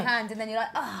put it on your hand and then you're like,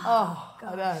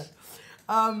 I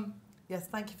know. Yes,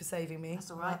 thank you for saving me.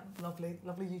 That's all right. Lovely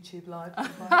YouTube live.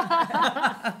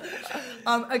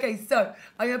 Okay, so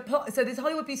I'm gonna put, so this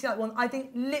Hollywood Beauty Light one, I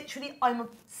think literally I'm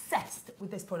obsessed with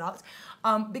this product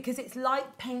because it's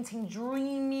like painting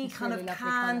dreamy kind of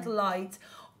candlelight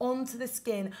onto the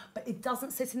skin, but it doesn't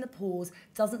sit in the pores,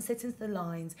 doesn't sit into the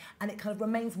lines, and it kind of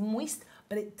remains moist,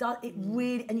 but it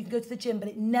really, and you can go to the gym, but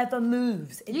it never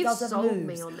moves. It doesn't move.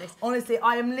 You've sold me on this. Honestly,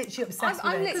 I am literally obsessed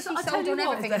with it. I'm literally sold on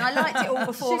everything, and I liked it all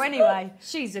before anyway.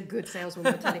 She's a good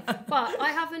saleswoman, I tell you. But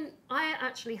I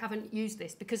actually haven't used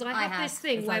this because I have this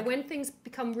thing where when things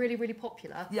become really, really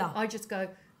popular, I just go,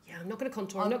 yeah, I'm not going to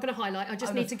contour, I'm not going to highlight, I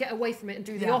just need to get away from it and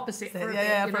do the opposite for a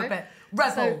bit. For a bit.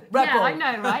 Rebel. Yeah, I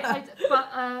know, right?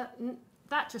 But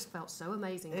that just felt so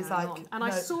amazing going on. And I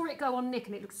saw it go on Nick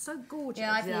and it looked so gorgeous.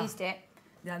 Yeah, I've used it.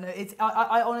 Yeah, no, it's,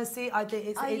 I honestly, I think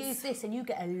it's... I use this and you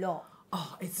get a lot.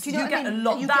 Oh, it's, you get a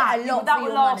lot. You get a lot that for will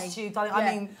your last money. you, darling. Yeah.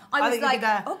 I mean, I was like,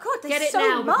 oh God, there's get it so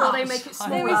now much. before they make it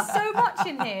smaller. There is so much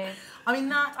in here. I mean,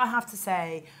 that, I have to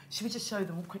say, should we just show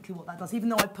them quickly what that does, even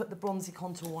though I put the bronzy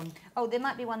contour on? Oh, there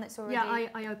might be one that's already... Yeah,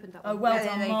 I opened that one. Oh, well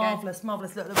done, marvellous,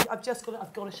 marvellous. Look,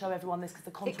 I've got to show everyone this because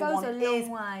the contour one is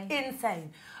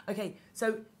insane. Okay,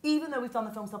 so even though we've done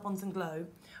the Film Stuff Bonds and Glow,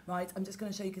 right, I'm just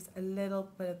going to show you just a little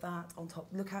bit of that on top.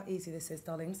 Look how easy this is,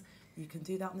 darlings. You can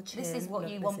do that on the chin. This is what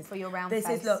you want for your round face.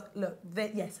 This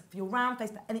is, yes, for your round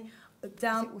face, but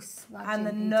down, and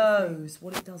the nose,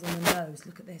 what it does on the nose.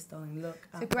 Look at this, darling, look.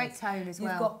 It's a great tone as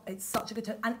well. It's such a good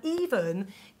tone. And even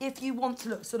if you want to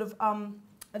look sort of a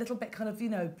little bit kind of, you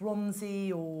know,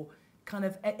 bronzy or kind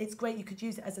of, it's great, you could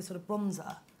use it as a sort of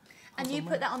bronzer. And you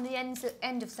put that on the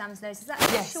end of Sam's nose. Is that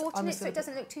shorten it so it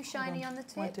doesn't look too shiny on the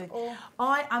tip?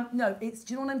 I am, no, it's,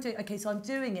 do you know what I'm doing? Okay, so I'm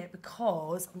doing it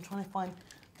because I'm trying to find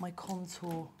my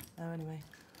contour. Oh, anyway,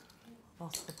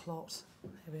 that's the plot.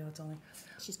 Here we are, darling.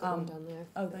 She's got one down there.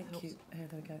 Oh, thank you. Here,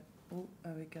 there we go. Oh,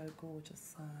 there we go,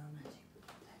 gorgeous.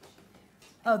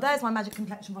 Oh, there's my magic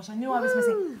complexion brush. I knew I was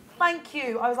missing. Thank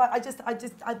you. I was like,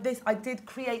 I did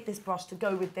create this brush to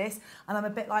go with this, and I'm a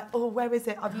bit like, oh, where is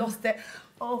it? I've lost it.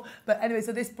 Oh, but anyway,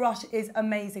 so this brush is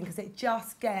amazing because it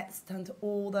just gets down to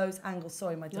all those angles.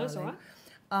 Sorry, my darling. No, that's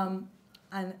all right.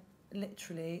 And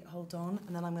literally, hold on,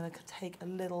 and then I'm going to take a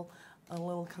little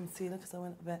concealer because I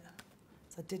went a bit.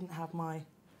 So I didn't have my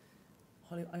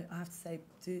Hollywood. I have to say,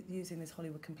 using this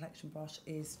Hollywood complexion brush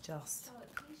is just.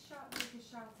 Charlotte, please make a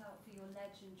shout out for your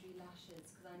legendary lashes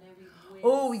because I know we've.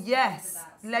 Oh yes,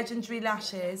 legendary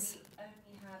lashes. We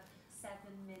only have 7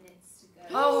 minutes to go.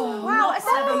 Oh wow,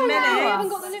 7 minutes. We haven't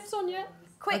got the lips on yet.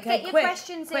 Quick, get your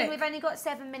questions in. We've only got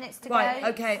 7 minutes to go. Right,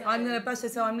 okay, I'm going to brush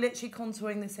this. So I'm literally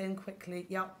contouring this in quickly.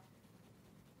 Yep.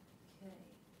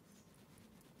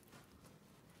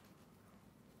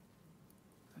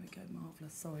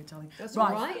 Marvellous, sorry, darling. That's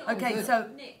all right. Okay, so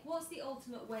Nick, what's the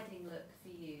ultimate wedding look for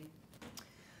you?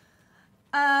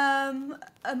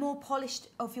 A more polished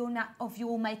of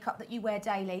your makeup that you wear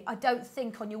daily. I don't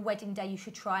think on your wedding day you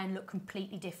should try and look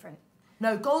completely different.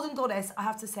 No, Golden Goddess, I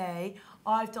have to say,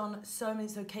 I've done so many.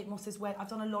 So Kate Moss's wedding, I've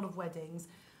done a lot of weddings.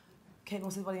 Kate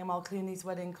Moss's wedding, Amal Clooney's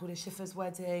wedding, Claudia Schiffer's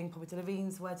wedding, Poppy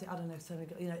Delevingne's wedding. I don't know, so many,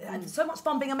 you know, and so much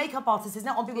fun being a makeup artist, isn't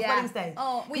it, on people's weddings day?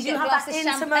 Oh, we you have that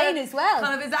champagne as well.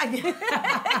 Kind of exactly.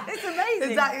 It's amazing.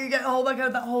 Exactly, you get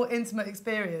that whole intimate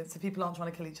experience. So people aren't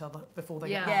trying to kill each other before they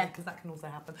get married, because that can also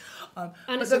happen.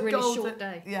 And it's a really short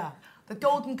day. Yeah, the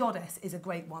Golden Goddess is a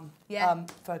great one. Yeah.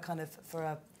 For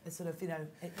a sort of, you know,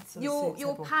 it's sort of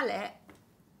your palette.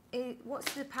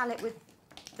 What's the palette with?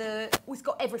 We've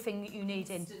got everything that you need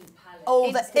in.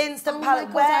 Oh, the instant palette.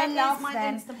 God, Where I is love my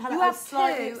them. instant palette? You I'm have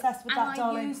slightly two, obsessed with that, and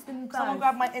darling. I use them both. Someone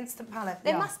grab my instant palette.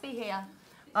 They must be here.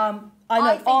 I know,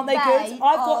 I aren't they good?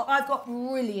 I've got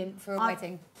brilliant for a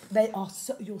wedding. They are.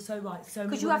 So, you're so right. So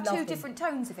because you have two different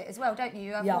tones of it as well, don't you?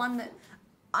 You have one that,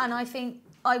 and I think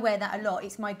I wear that a lot.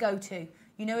 It's my go-to.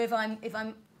 You know, if I'm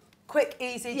quick,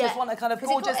 easy, just want a kind of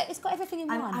gorgeous. It's got everything in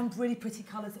one. And really pretty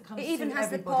colours that kind of suit everybody. It even has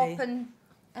everybody. the pop and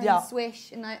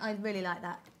swish, and I really like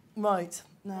that. Right.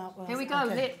 Now, here we go,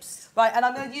 lips. Right, and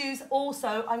I'm going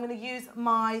to use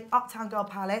my Uptown Girl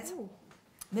palette. Ooh.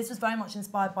 This was very much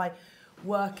inspired by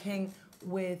working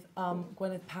with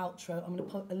Gwyneth Paltrow. I'm going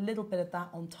to put a little bit of that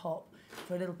on top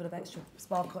for a little bit of extra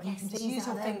sparkle. And you can just use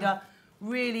your finger,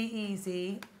 really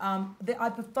easy. I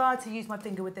prefer to use my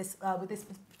finger with this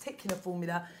particular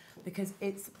formula because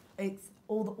it's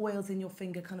all the oils in your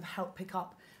finger kind of help pick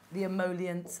up the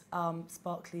emollient,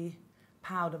 sparkly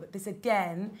powder. But this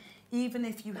again, even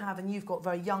if you have, and you've got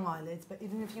very young eyelids, but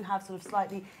even if you have sort of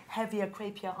slightly heavier,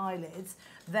 crepier eyelids,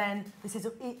 then this is,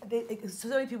 so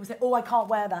many people say, oh, I can't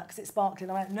wear that because it's sparkling.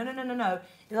 I'm like, no.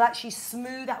 It'll actually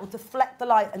smooth out, will deflect the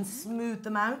light and smooth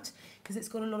them out because it's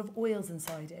got a lot of oils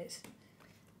inside it.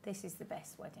 This is the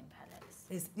best wedding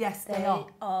palettes. Yes, they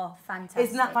are fantastic.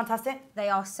 Isn't that fantastic? They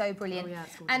are so brilliant. Oh,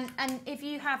 yeah, and if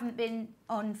you haven't been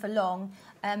on for long,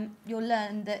 you'll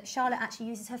learn that Charlotte actually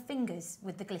uses her fingers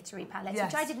with the glittery palettes,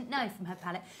 which I didn't know from her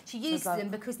palette. She uses them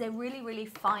because they're really, really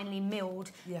finely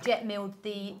milled, jet milled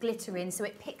the glitter in, so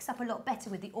it picks up a lot better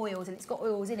with the oils, and it's got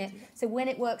oils in it. So when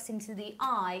it works into the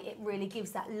eye, it really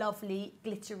gives that lovely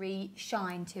glittery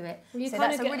shine to it. Well, so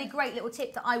that's a really great little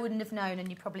tip that I wouldn't have known, and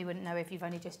you probably wouldn't know if you've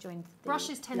only just joined.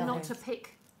 Brushes tend not to pick.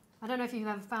 I don't know if you've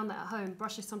ever found that at home.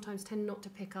 Brushes sometimes tend not to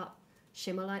pick up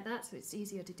shimmer like that, so it's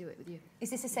easier to do it with you.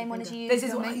 Is this the same one as you used? This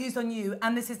is what I used on you,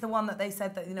 and this is the one that they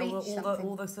said that, you know,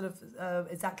 all the sort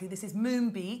of exactly. This is Moon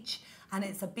Beach, and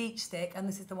it's a beach stick, and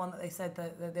this is the one that they said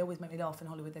that they always make me laugh in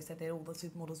Hollywood. They said all the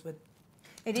supermodels would.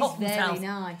 It is very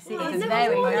nice. It is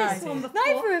very nice.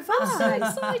 Neither have I.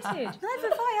 I'm so excited. Neither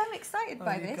have I. I'm excited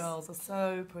by this. You girls are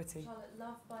so pretty. Charlotte,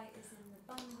 Love Bite is in the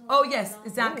bundle. Oh yes,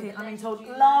 exactly. I mean, told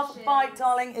Love Bite,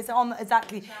 darling, is on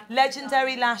exactly.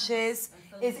 Legendary Lashes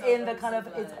is in the kind of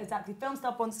exactly Film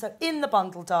Star Bronzer. So in the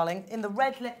bundle, darling, in the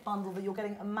red lip bundle that you're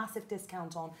getting a massive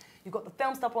discount on. You've got the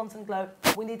Film Star Bronzer and Glow.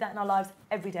 We need that in our lives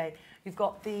every day. You've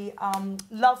got the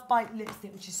Love Bite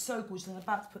lipstick, which is so gorgeous. I'm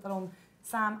about to put that on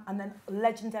Sam, and then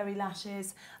Legendary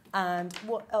Lashes, and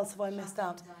what else have I missed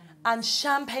out? And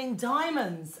Champagne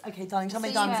Diamonds. Okay, darling,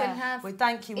 Champagne Diamonds. Well,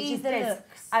 thank you. Which is this.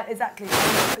 Exactly.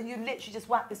 You literally just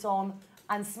whack this on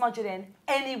and smudge it in.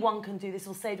 Anyone can do this.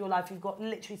 Will save your life. You've got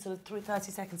literally sort of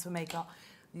 30 seconds for makeup.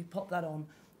 You pop that on.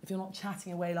 If you're not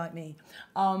chatting away like me.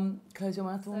 Close your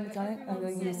mouth, darling.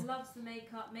 Everyone says loves the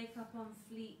makeup on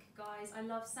fleek, guys. I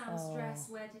love Sam's dress.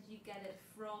 Where did you get it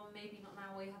from? Maybe not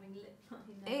now while you're having lip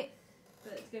line.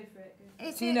 But go for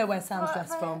it. Do you know where Sam's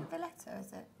dress from? Valletta,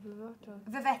 is it?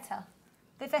 Vivetta.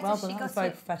 Well done, that's very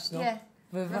professional. Yeah,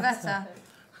 Vivetta.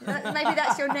 Maybe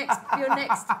that's your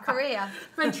next career.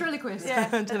 Ventriloquist. Yeah,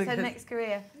 that's her next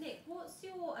career. Nick, what's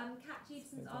your Kat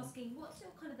Jeeveson's asking? What's your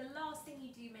kind of the last thing you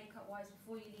do makeup-wise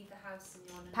before you leave the house and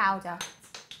you're on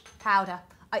Powder.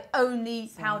 I only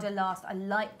powder last. I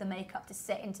like the makeup to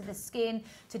set into the skin,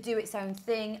 to do its own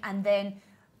thing, and then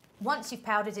once you've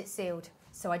powdered, it's sealed.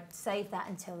 So I'd save that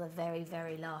until the very,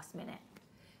 very last minute.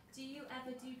 Do you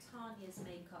ever do Tanya's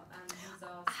makeup and disaster?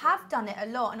 I have done it a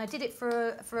lot, and I did it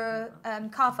for a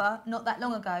cover not that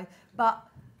long ago, but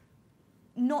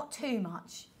not too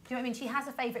much. Do you know what I mean? She has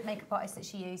a favourite makeup artist that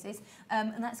she uses,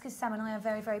 and that's because Sam and I are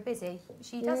very, very busy.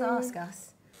 She does ask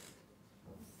us.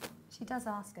 She does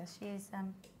ask us. She is.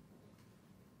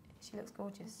 She looks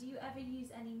gorgeous. Do you ever use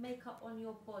any makeup on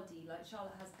your body? Like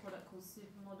Charlotte has a product called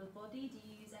Supermodel Body. Do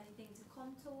you use anything to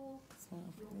contour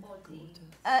your body?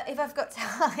 If I've got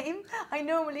time, I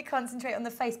normally concentrate on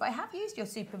the face, but I have used your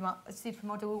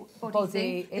Supermodel Body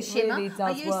thing, the shimmer. Really does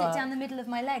I used work. it down the middle of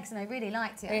my legs, and I really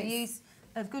liked it. I used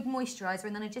a good moisturiser,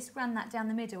 and then I just ran that down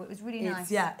the middle. It was really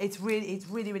nice. Yeah, it's really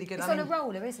good. It's on a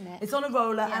roller, isn't it? It's on a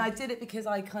roller, and I did it because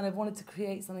I kind of wanted to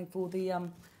create something for the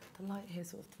light here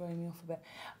sort of throwing me off a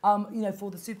bit. You know, for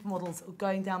the supermodels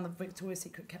going down the Victoria's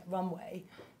Secret runway.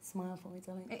 Smile for me,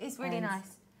 darling. It is really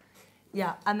nice.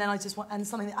 Yeah, and then I just want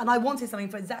and I wanted something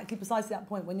for exactly precisely that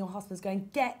point when your husband's going,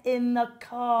 get in the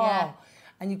car,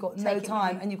 and you've got no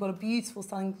time, and you've got a beautiful,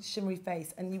 stunning, shimmery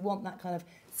face, and you want that kind of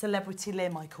celebrity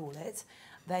limb, I call it.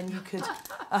 Then you could.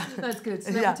 That's good.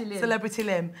 Celebrity limb. Celebrity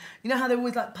limb. You know how they're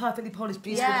always like perfectly polished,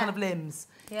 beautiful kind of limbs.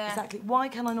 Yeah. Exactly. Why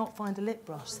can I not find a lip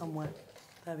brush somewhere?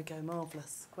 There we go,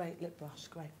 marvellous. Great lip brush,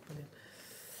 great, brilliant.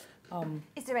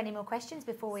 Is there any more questions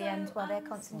before we end while they're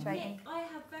concentrating? Nick, I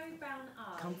have very brown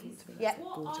eyes. Yeah.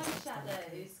 What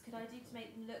eyeshadows could I do to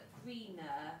make them look greener?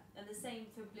 And the same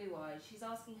for blue eyes. She's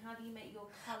asking, how do you make your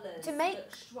colours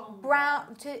look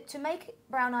stronger? To make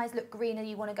brown eyes look greener,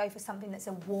 you want to go for something that's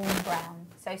a warm brown.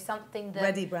 So something that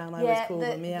ready brown, I always call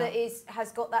them. Yeah. That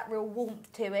has got that real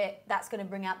warmth to it. That's going to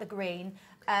bring out the green.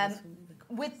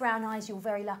 With brown eyes, you're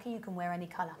very lucky. You can wear any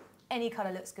colour. Any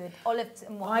colour looks good. Olives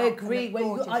and whatnot. I agree.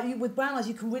 With brown eyes,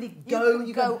 you can really go.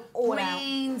 You can go all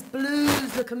greens, out.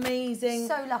 Blues look amazing.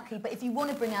 So lucky. But if you want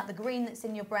to bring out the green that's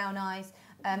in your brown eyes,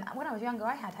 when I was younger,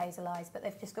 I had hazel eyes, but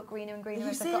they've just got greener and greener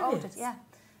as I've got older. Yeah,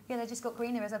 they just got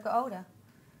greener as I've got older.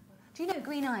 Do you know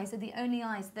green eyes are the only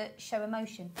eyes that show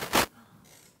emotion?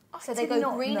 So they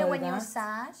go greener when you're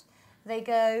sad. They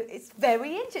go. It's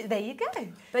very interesting. There you go.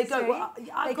 They go. Well,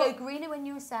 they go greener when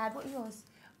you're sad. What are yours?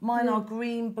 Mine are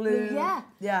green, blue. Yeah.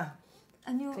 Yeah.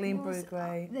 Clean brew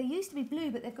grey. They used to be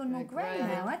blue, but they've gone more grey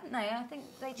now, haven't they? I think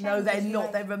they changed. No, they're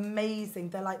not. They're amazing.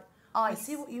 They're like ice. I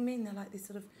see what you mean. They're like this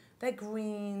sort of. They're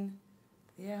green.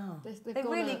 Yeah. They're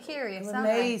really curious.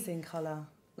 Amazing colour,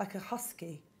 like a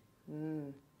husky.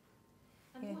 And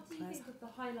what do you think of the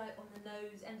highlight on the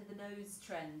nose, end of the nose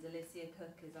trend? Alicia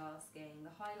Cook is asking. The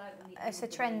highlight on the It's a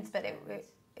trend, but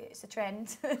it's a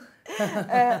trend.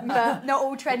 But not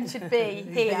all trends should be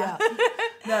here. Yeah.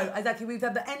 No, exactly. We've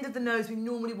done the end of the nose. We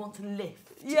normally want to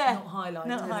lift, not highlight.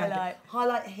 Not highlight.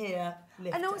 Highlight here,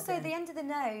 lift. And also the end of the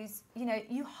nose. You know,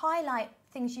 you highlight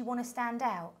things you want to stand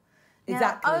out. Now,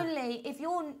 Exactly. only if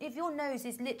your nose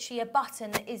is literally a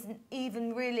button that isn't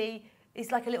even really. It's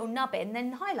like a little nubbin,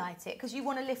 then highlight it because you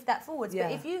want to lift that forwards. Yeah.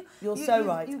 But if you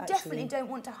definitely don't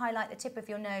want to highlight the tip of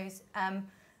your nose.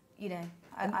 You know,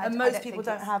 and most people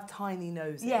don't have tiny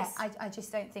noses. Yeah, I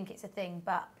just don't think it's a thing.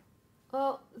 But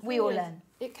well, we all learn.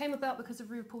 It came about because of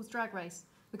RuPaul's Drag Race,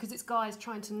 because it's guys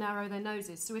trying to narrow their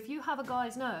noses. So if you have a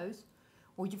guy's nose,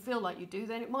 or you feel like you do,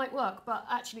 then it might work. But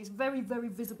actually, it's very, very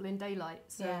visible in daylight.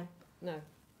 So no.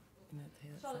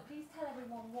 Charlotte, please tell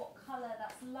everyone what colour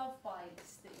that's Love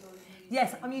Bites that you're using.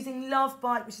 Yes, I'm using Love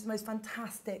Bite, which is the most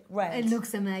fantastic red. It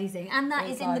looks amazing. And that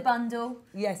is in the bundle.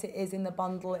 Yes, it is in the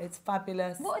bundle. It's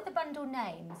fabulous. What are the bundle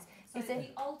names? So is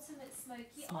it the Ultimate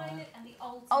Smoky Eye Look and the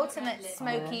Ultimate Red Lip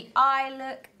Smoky Eye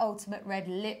Look, Ultimate Red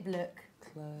Lip Look.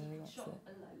 Shot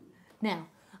alone. Now,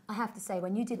 I have to say,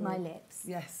 when you did my lips,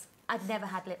 Yes. I'd never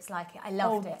had lips like it. I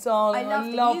loved it. Darling, I loved I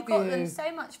it. love You got them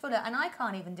so much fuller, and I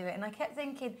can't even do it. And I kept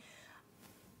thinking,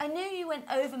 I knew you went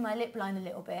over my lip line a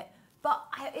little bit, but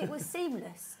it was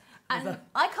seamless. And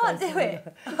I can't do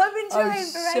it. I've been trying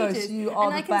for ages. You are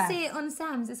and I can best. see it on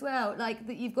Sam's as well, like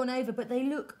that you've gone over, but they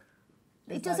look.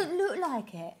 It doesn't look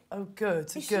like it. Oh,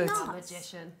 good, It's good. nuts.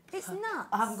 Magician. It's nuts.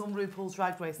 I haven't gone RuPaul's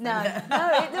Drag Race. No, Then. no,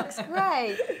 it looks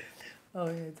great. Oh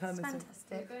yeah, It's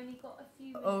fantastic. We've only got a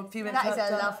few minutes. Oh, a few minutes. That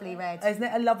is a lovely red. Isn't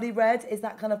it a lovely red? Is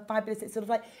that kind of fabulous? It's sort of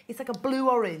like it's like a blue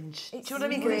orange. Do you know what I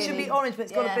mean? Because it should be orange, but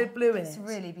it's got a bit of blue in it. It's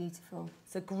really beautiful.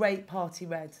 It's a great party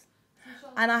red.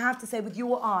 And I have to say, with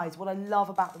your eyes, what I love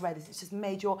about the red is it's just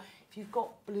made your. If you've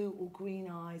got blue or green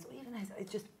eyes, or even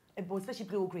it's just, especially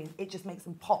blue or green, it just makes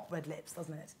them pop red lips,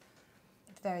 doesn't it?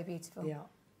 It's very beautiful. Yeah.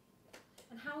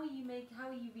 And how are you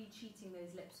retreating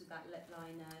those lips with that lip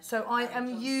liner? So I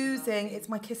am using, it's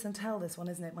my Kiss and Tell, this one,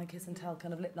 isn't it? My Kiss and Tell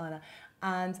kind of lip liner.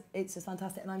 And it's just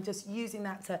fantastic. And I'm just using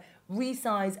that to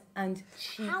resize and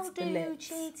cheat the lips. How do you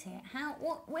cheat it?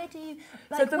 Where do you,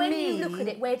 So for when me, you look at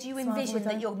it, where do you envision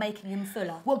that you're making them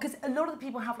fuller? Well, because a lot of the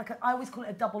people have I always call it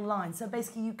a double line. So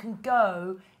basically you can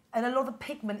go, and a lot of the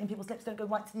pigment in people's lips don't go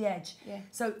right to the edge. Yeah.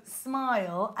 So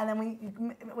smile, and then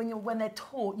when they're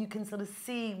taut, you can sort of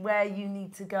see where you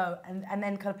need to go, and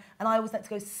then kind of. And I always like to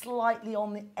go slightly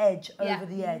on the edge, over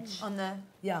the edge. On the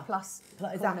plus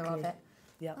exactly. corner of it.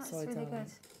 Yeah, That's sorry, really darling.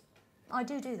 good. I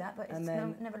do that, but it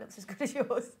never looks as good as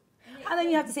yours. And then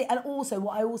you have to see, and also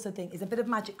what I also think is a bit of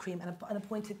magic cream and a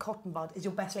pointed cotton bud is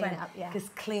your best friend. Clean it up, yeah.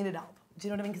 Just clean it up. Do you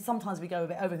know what I mean? Because sometimes we go a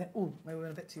bit over and think, oh, maybe we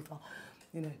went a bit too far,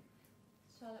 you know.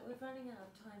 Charlotte, we're running out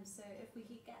of time, so if we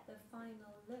could get the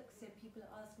final look, so people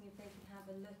are asking if they can have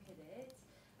a look at it.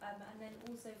 And then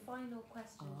also, final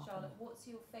question, Charlotte, what's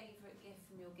your favourite gift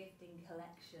from your gifting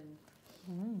collection?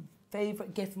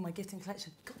 Favourite gift from my gifting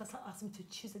collection? God, that's like asking me to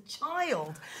choose a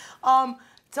child.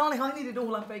 Darling, I need it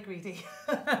all. I'm very greedy.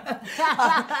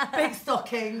 Big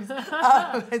stockings.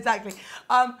 Exactly.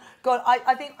 God,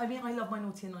 I love my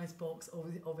naughty and nice box,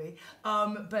 obviously.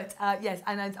 But yes,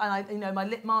 and I, you know, my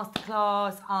lip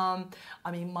masterclass.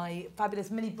 My fabulous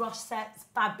mini brush sets,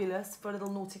 fabulous for a little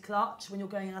naughty clutch when you're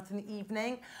going out in the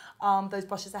evening. Those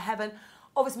brushes are heaven.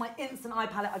 Obviously, my instant eye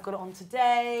palette, I've got it on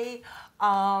today.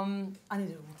 I need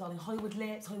it all, darling. Hollywood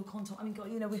lips, Hollywood contour. I mean,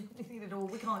 God, you know, we need it all.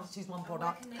 We can't just choose one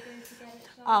product. Where can they go to get it,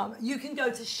 Charlotte? You can go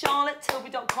to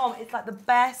charlottetilbury.com. It's like the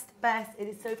best. It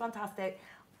is so fantastic.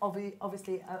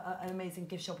 Obviously, an amazing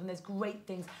gift shop, and there's great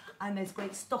things, and there's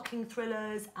great stocking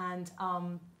thrillers and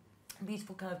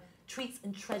beautiful kind of treats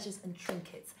and treasures and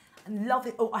trinkets. And love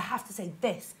it. Oh, I have to say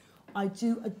this. I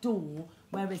do adore.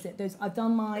 Where is it? I've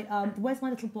done my. Where's my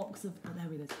little box of? Oh,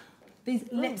 there it is.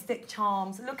 These lipstick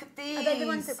charms. Look at these. Are they the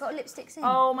ones that got lipsticks in?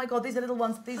 Oh my God, these are little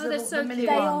ones. These are the mini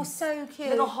They ones. are so cute.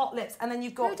 Little hot lips, and then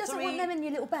you've got Who doesn't three. want them in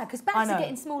your little bag? Because bags are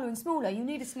getting smaller and smaller. You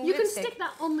need a small lipstick. You can stick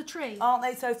that on the tree. Aren't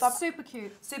they so fab? Super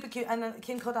cute. Super cute. And then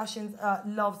Kim Kardashian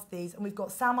loves these, and we've got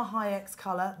Salma Hayek's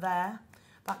colour there.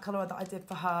 That colour that I did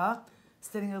for her.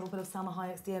 Stealing a little bit of Salma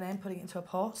Hayek's DNA and putting it into a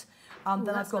pot. Then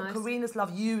I've got Karina's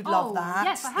Love. You'd love that.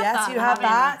 Yes, I have that. Yes, you have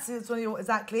that. So it's one of your,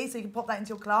 exactly. So you can pop that into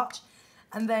your clutch.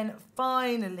 And then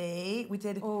finally, we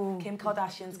did Kim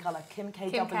Kardashian's colour, Kim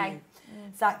KW. Kim K.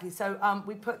 Exactly. So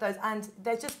we put those, and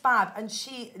they're just fab. And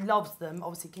she loves them.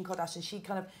 Obviously, Kim Kardashian. She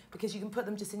kind of, because you can put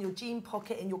them just in your jean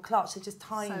pocket, in your clutch. They're just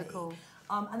tiny. So cool.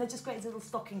 And they're just great as a little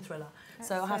stocking thriller.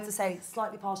 So I have to say,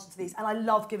 slightly partial to these. And I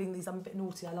love giving these. I'm a bit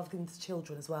naughty. I love giving them to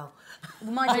children as well.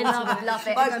 My daughter would love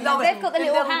it. They've got the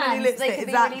little hands. They can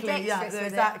exactly. be really dexterous with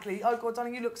exactly. Oh God,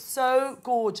 darling, you look so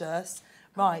gorgeous.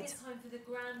 Right. I think it's time for the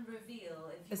grand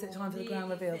reveal. Is it time for the grand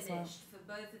reveal? Finished for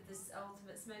both of this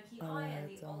ultimate smoky eye and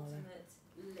the ultimate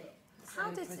lip.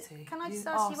 How does pretty. Can I just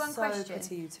ask you one question?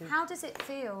 Pretty, you two. How does it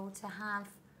feel to have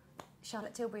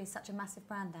Charlotte Tilbury is such a massive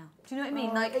brand now? Do you know what I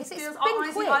mean? Like it's been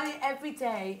honestly, quick. I think every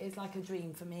day is like a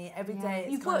dream for me. Every day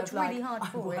it's You've kind worked of like, really hard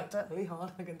for it. I worked really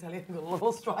hard. I can tell you, I've got a lot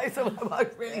of strides. I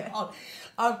worked really hard.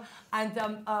 But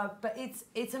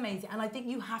it's amazing, and I think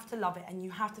you have to love it, and you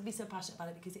have to be so passionate about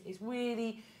it because it is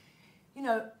really, you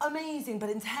know, amazing but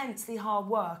intensely hard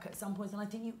work at some points. And I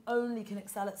think you only can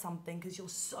excel at something because you're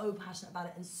so passionate about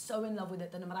it and so in love with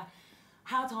it that no matter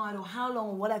how tired or how long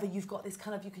or whatever, you've got this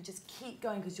kind of, you can just keep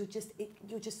going because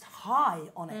you're just high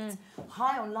on it,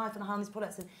 high on life and high on these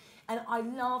products. And I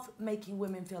love making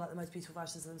women feel like the most beautiful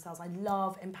versions of themselves. I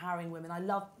love empowering women. I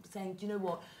love saying, do you know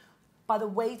what? By the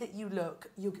way that you look,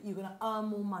 you're going to earn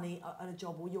more money at a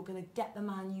job, or you're going to get the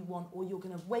man you want, or you're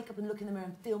going to wake up and look in the mirror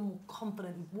and feel more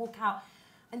confident and walk out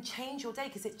and change your day,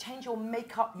 because it changes your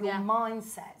makeup, your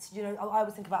mindset. You know, I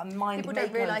always think about mind. People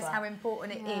don't realise how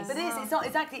important it is. But it is. It's not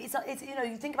exactly. It's you know,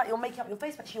 you think about your making up your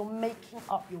face, but actually you're making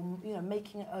up your, you know,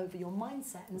 making it over your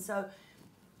mindset. And so,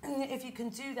 if you can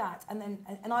do that, and then,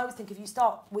 and I always think if you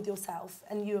start with yourself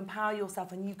and you empower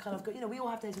yourself, and you kind of go, you know, we all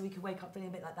have days where we can wake up feeling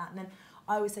a bit like that, and then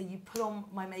I always say you put on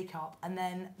my makeup, and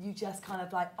then you just kind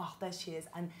of like, oh, there she is.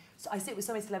 And so I sit with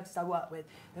so many celebrities I work with.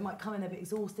 They might come in a bit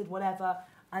exhausted, whatever.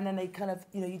 And then they kind of,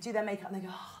 you know, you do their makeup and they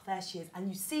go, oh, there she is. And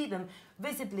you see them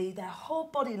visibly, their whole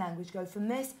body language go from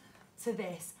this to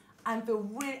this, and feel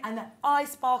really, and their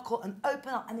eyes sparkle and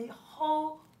open up, and the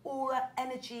whole aura,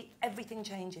 energy, everything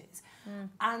changes.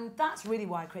 And that's really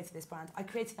why I created this brand. I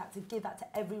created that to give that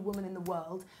to every woman in the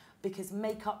world, because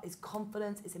makeup is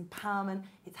confidence, it's empowerment,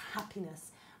 it's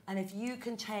happiness. And if you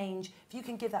can change, if you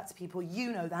can give that to people,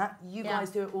 you know that. You guys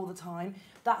do it all the time.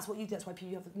 That's what you do. That's why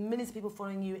you have millions of people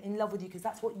following you, in love with you, because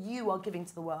that's what you are giving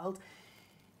to the world.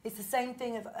 It's the same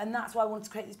thing, and that's why I wanted to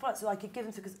create these products, so I could give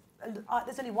them to, because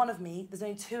there's only one of me, there's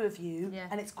only two of you,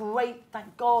 and it's great,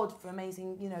 thank God, for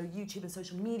amazing, you know, YouTube and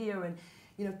social media and,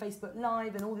 you know, Facebook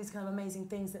Live and all these kind of amazing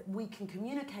things that we can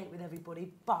communicate with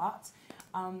everybody, but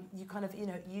you kind of, you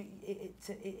know,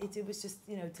 it was just,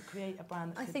 you know, to create a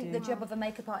brand that I think the job of a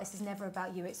makeup artist is never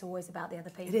about you, it's always about the other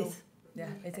people. It is. Yeah,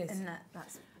 it is. And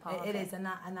that's part of it. It is, and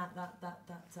that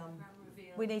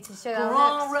we need to show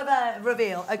our grand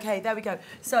reveal. Okay, there we go.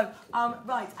 So,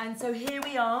 right, and so here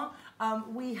we are.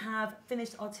 We have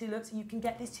finished our two looks. You can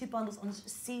get these two bundles on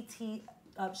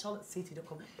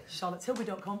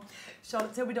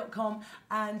charlottetilbury.com,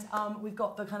 and we've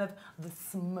got the kind of the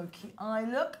smoky eye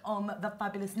look on the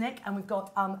fabulous Nick, and we've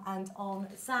got and on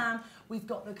Sam we've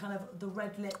got the kind of the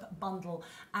red lip bundle,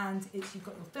 and you've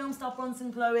got your Film Star Bronze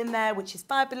and Glow in there, which is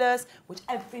fabulous, which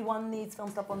everyone needs. Film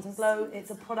Star Bronze and Glow.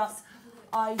 It's a product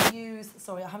I use.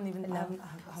 Sorry, I haven't even.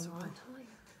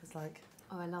 It's like.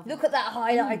 Oh, I love it. Look at that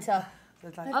highlighter.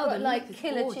 Like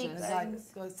killer cheeks. I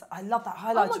love that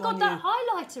highlighter. Oh my God, that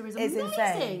highlighter is amazing.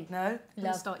 Insane. No? I'm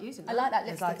going to start using that. I like that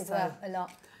lipstick as well, a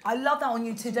lot. I love that on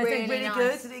you too. Don't think really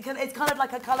nice. Good? It's kind of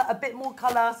like a colour, a bit more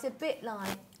colour. It's a bit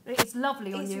like... It's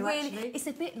lovely on you, really, actually. It's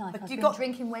a bit like I've been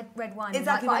drinking red wine.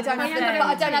 Exactly. But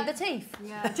I don't have the teeth.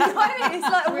 Yeah. Do you know what I mean?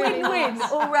 It's like a win-win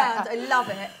all round. I love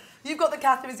it. You've got the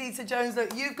Catherine Zeta-Jones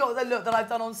look. You've got the look that I've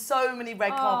done on so many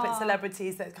red carpet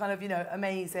celebrities that's kind of, you know,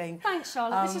 amazing. Thanks,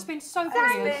 Charlotte. This has been so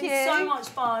brilliant. It's been so much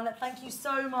fun. Thank you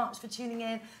so much for tuning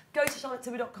in. Go to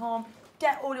charlottetilbury.com.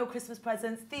 Get all your Christmas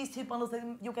presents. These two bundles,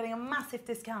 you're getting a massive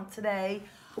discount today,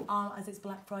 as it's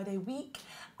Black Friday week.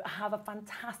 Have a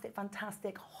fantastic,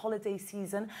 fantastic holiday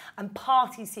season and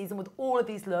party season with all of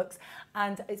these looks.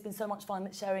 And it's been so much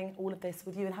fun sharing all of this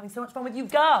with you and having so much fun with you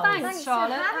girls. Thanks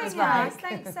Charlotte. Thanks for having us.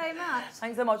 Thanks so much.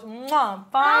 Thanks so much. Mwah.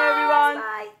 Bye, everyone.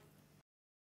 Bye.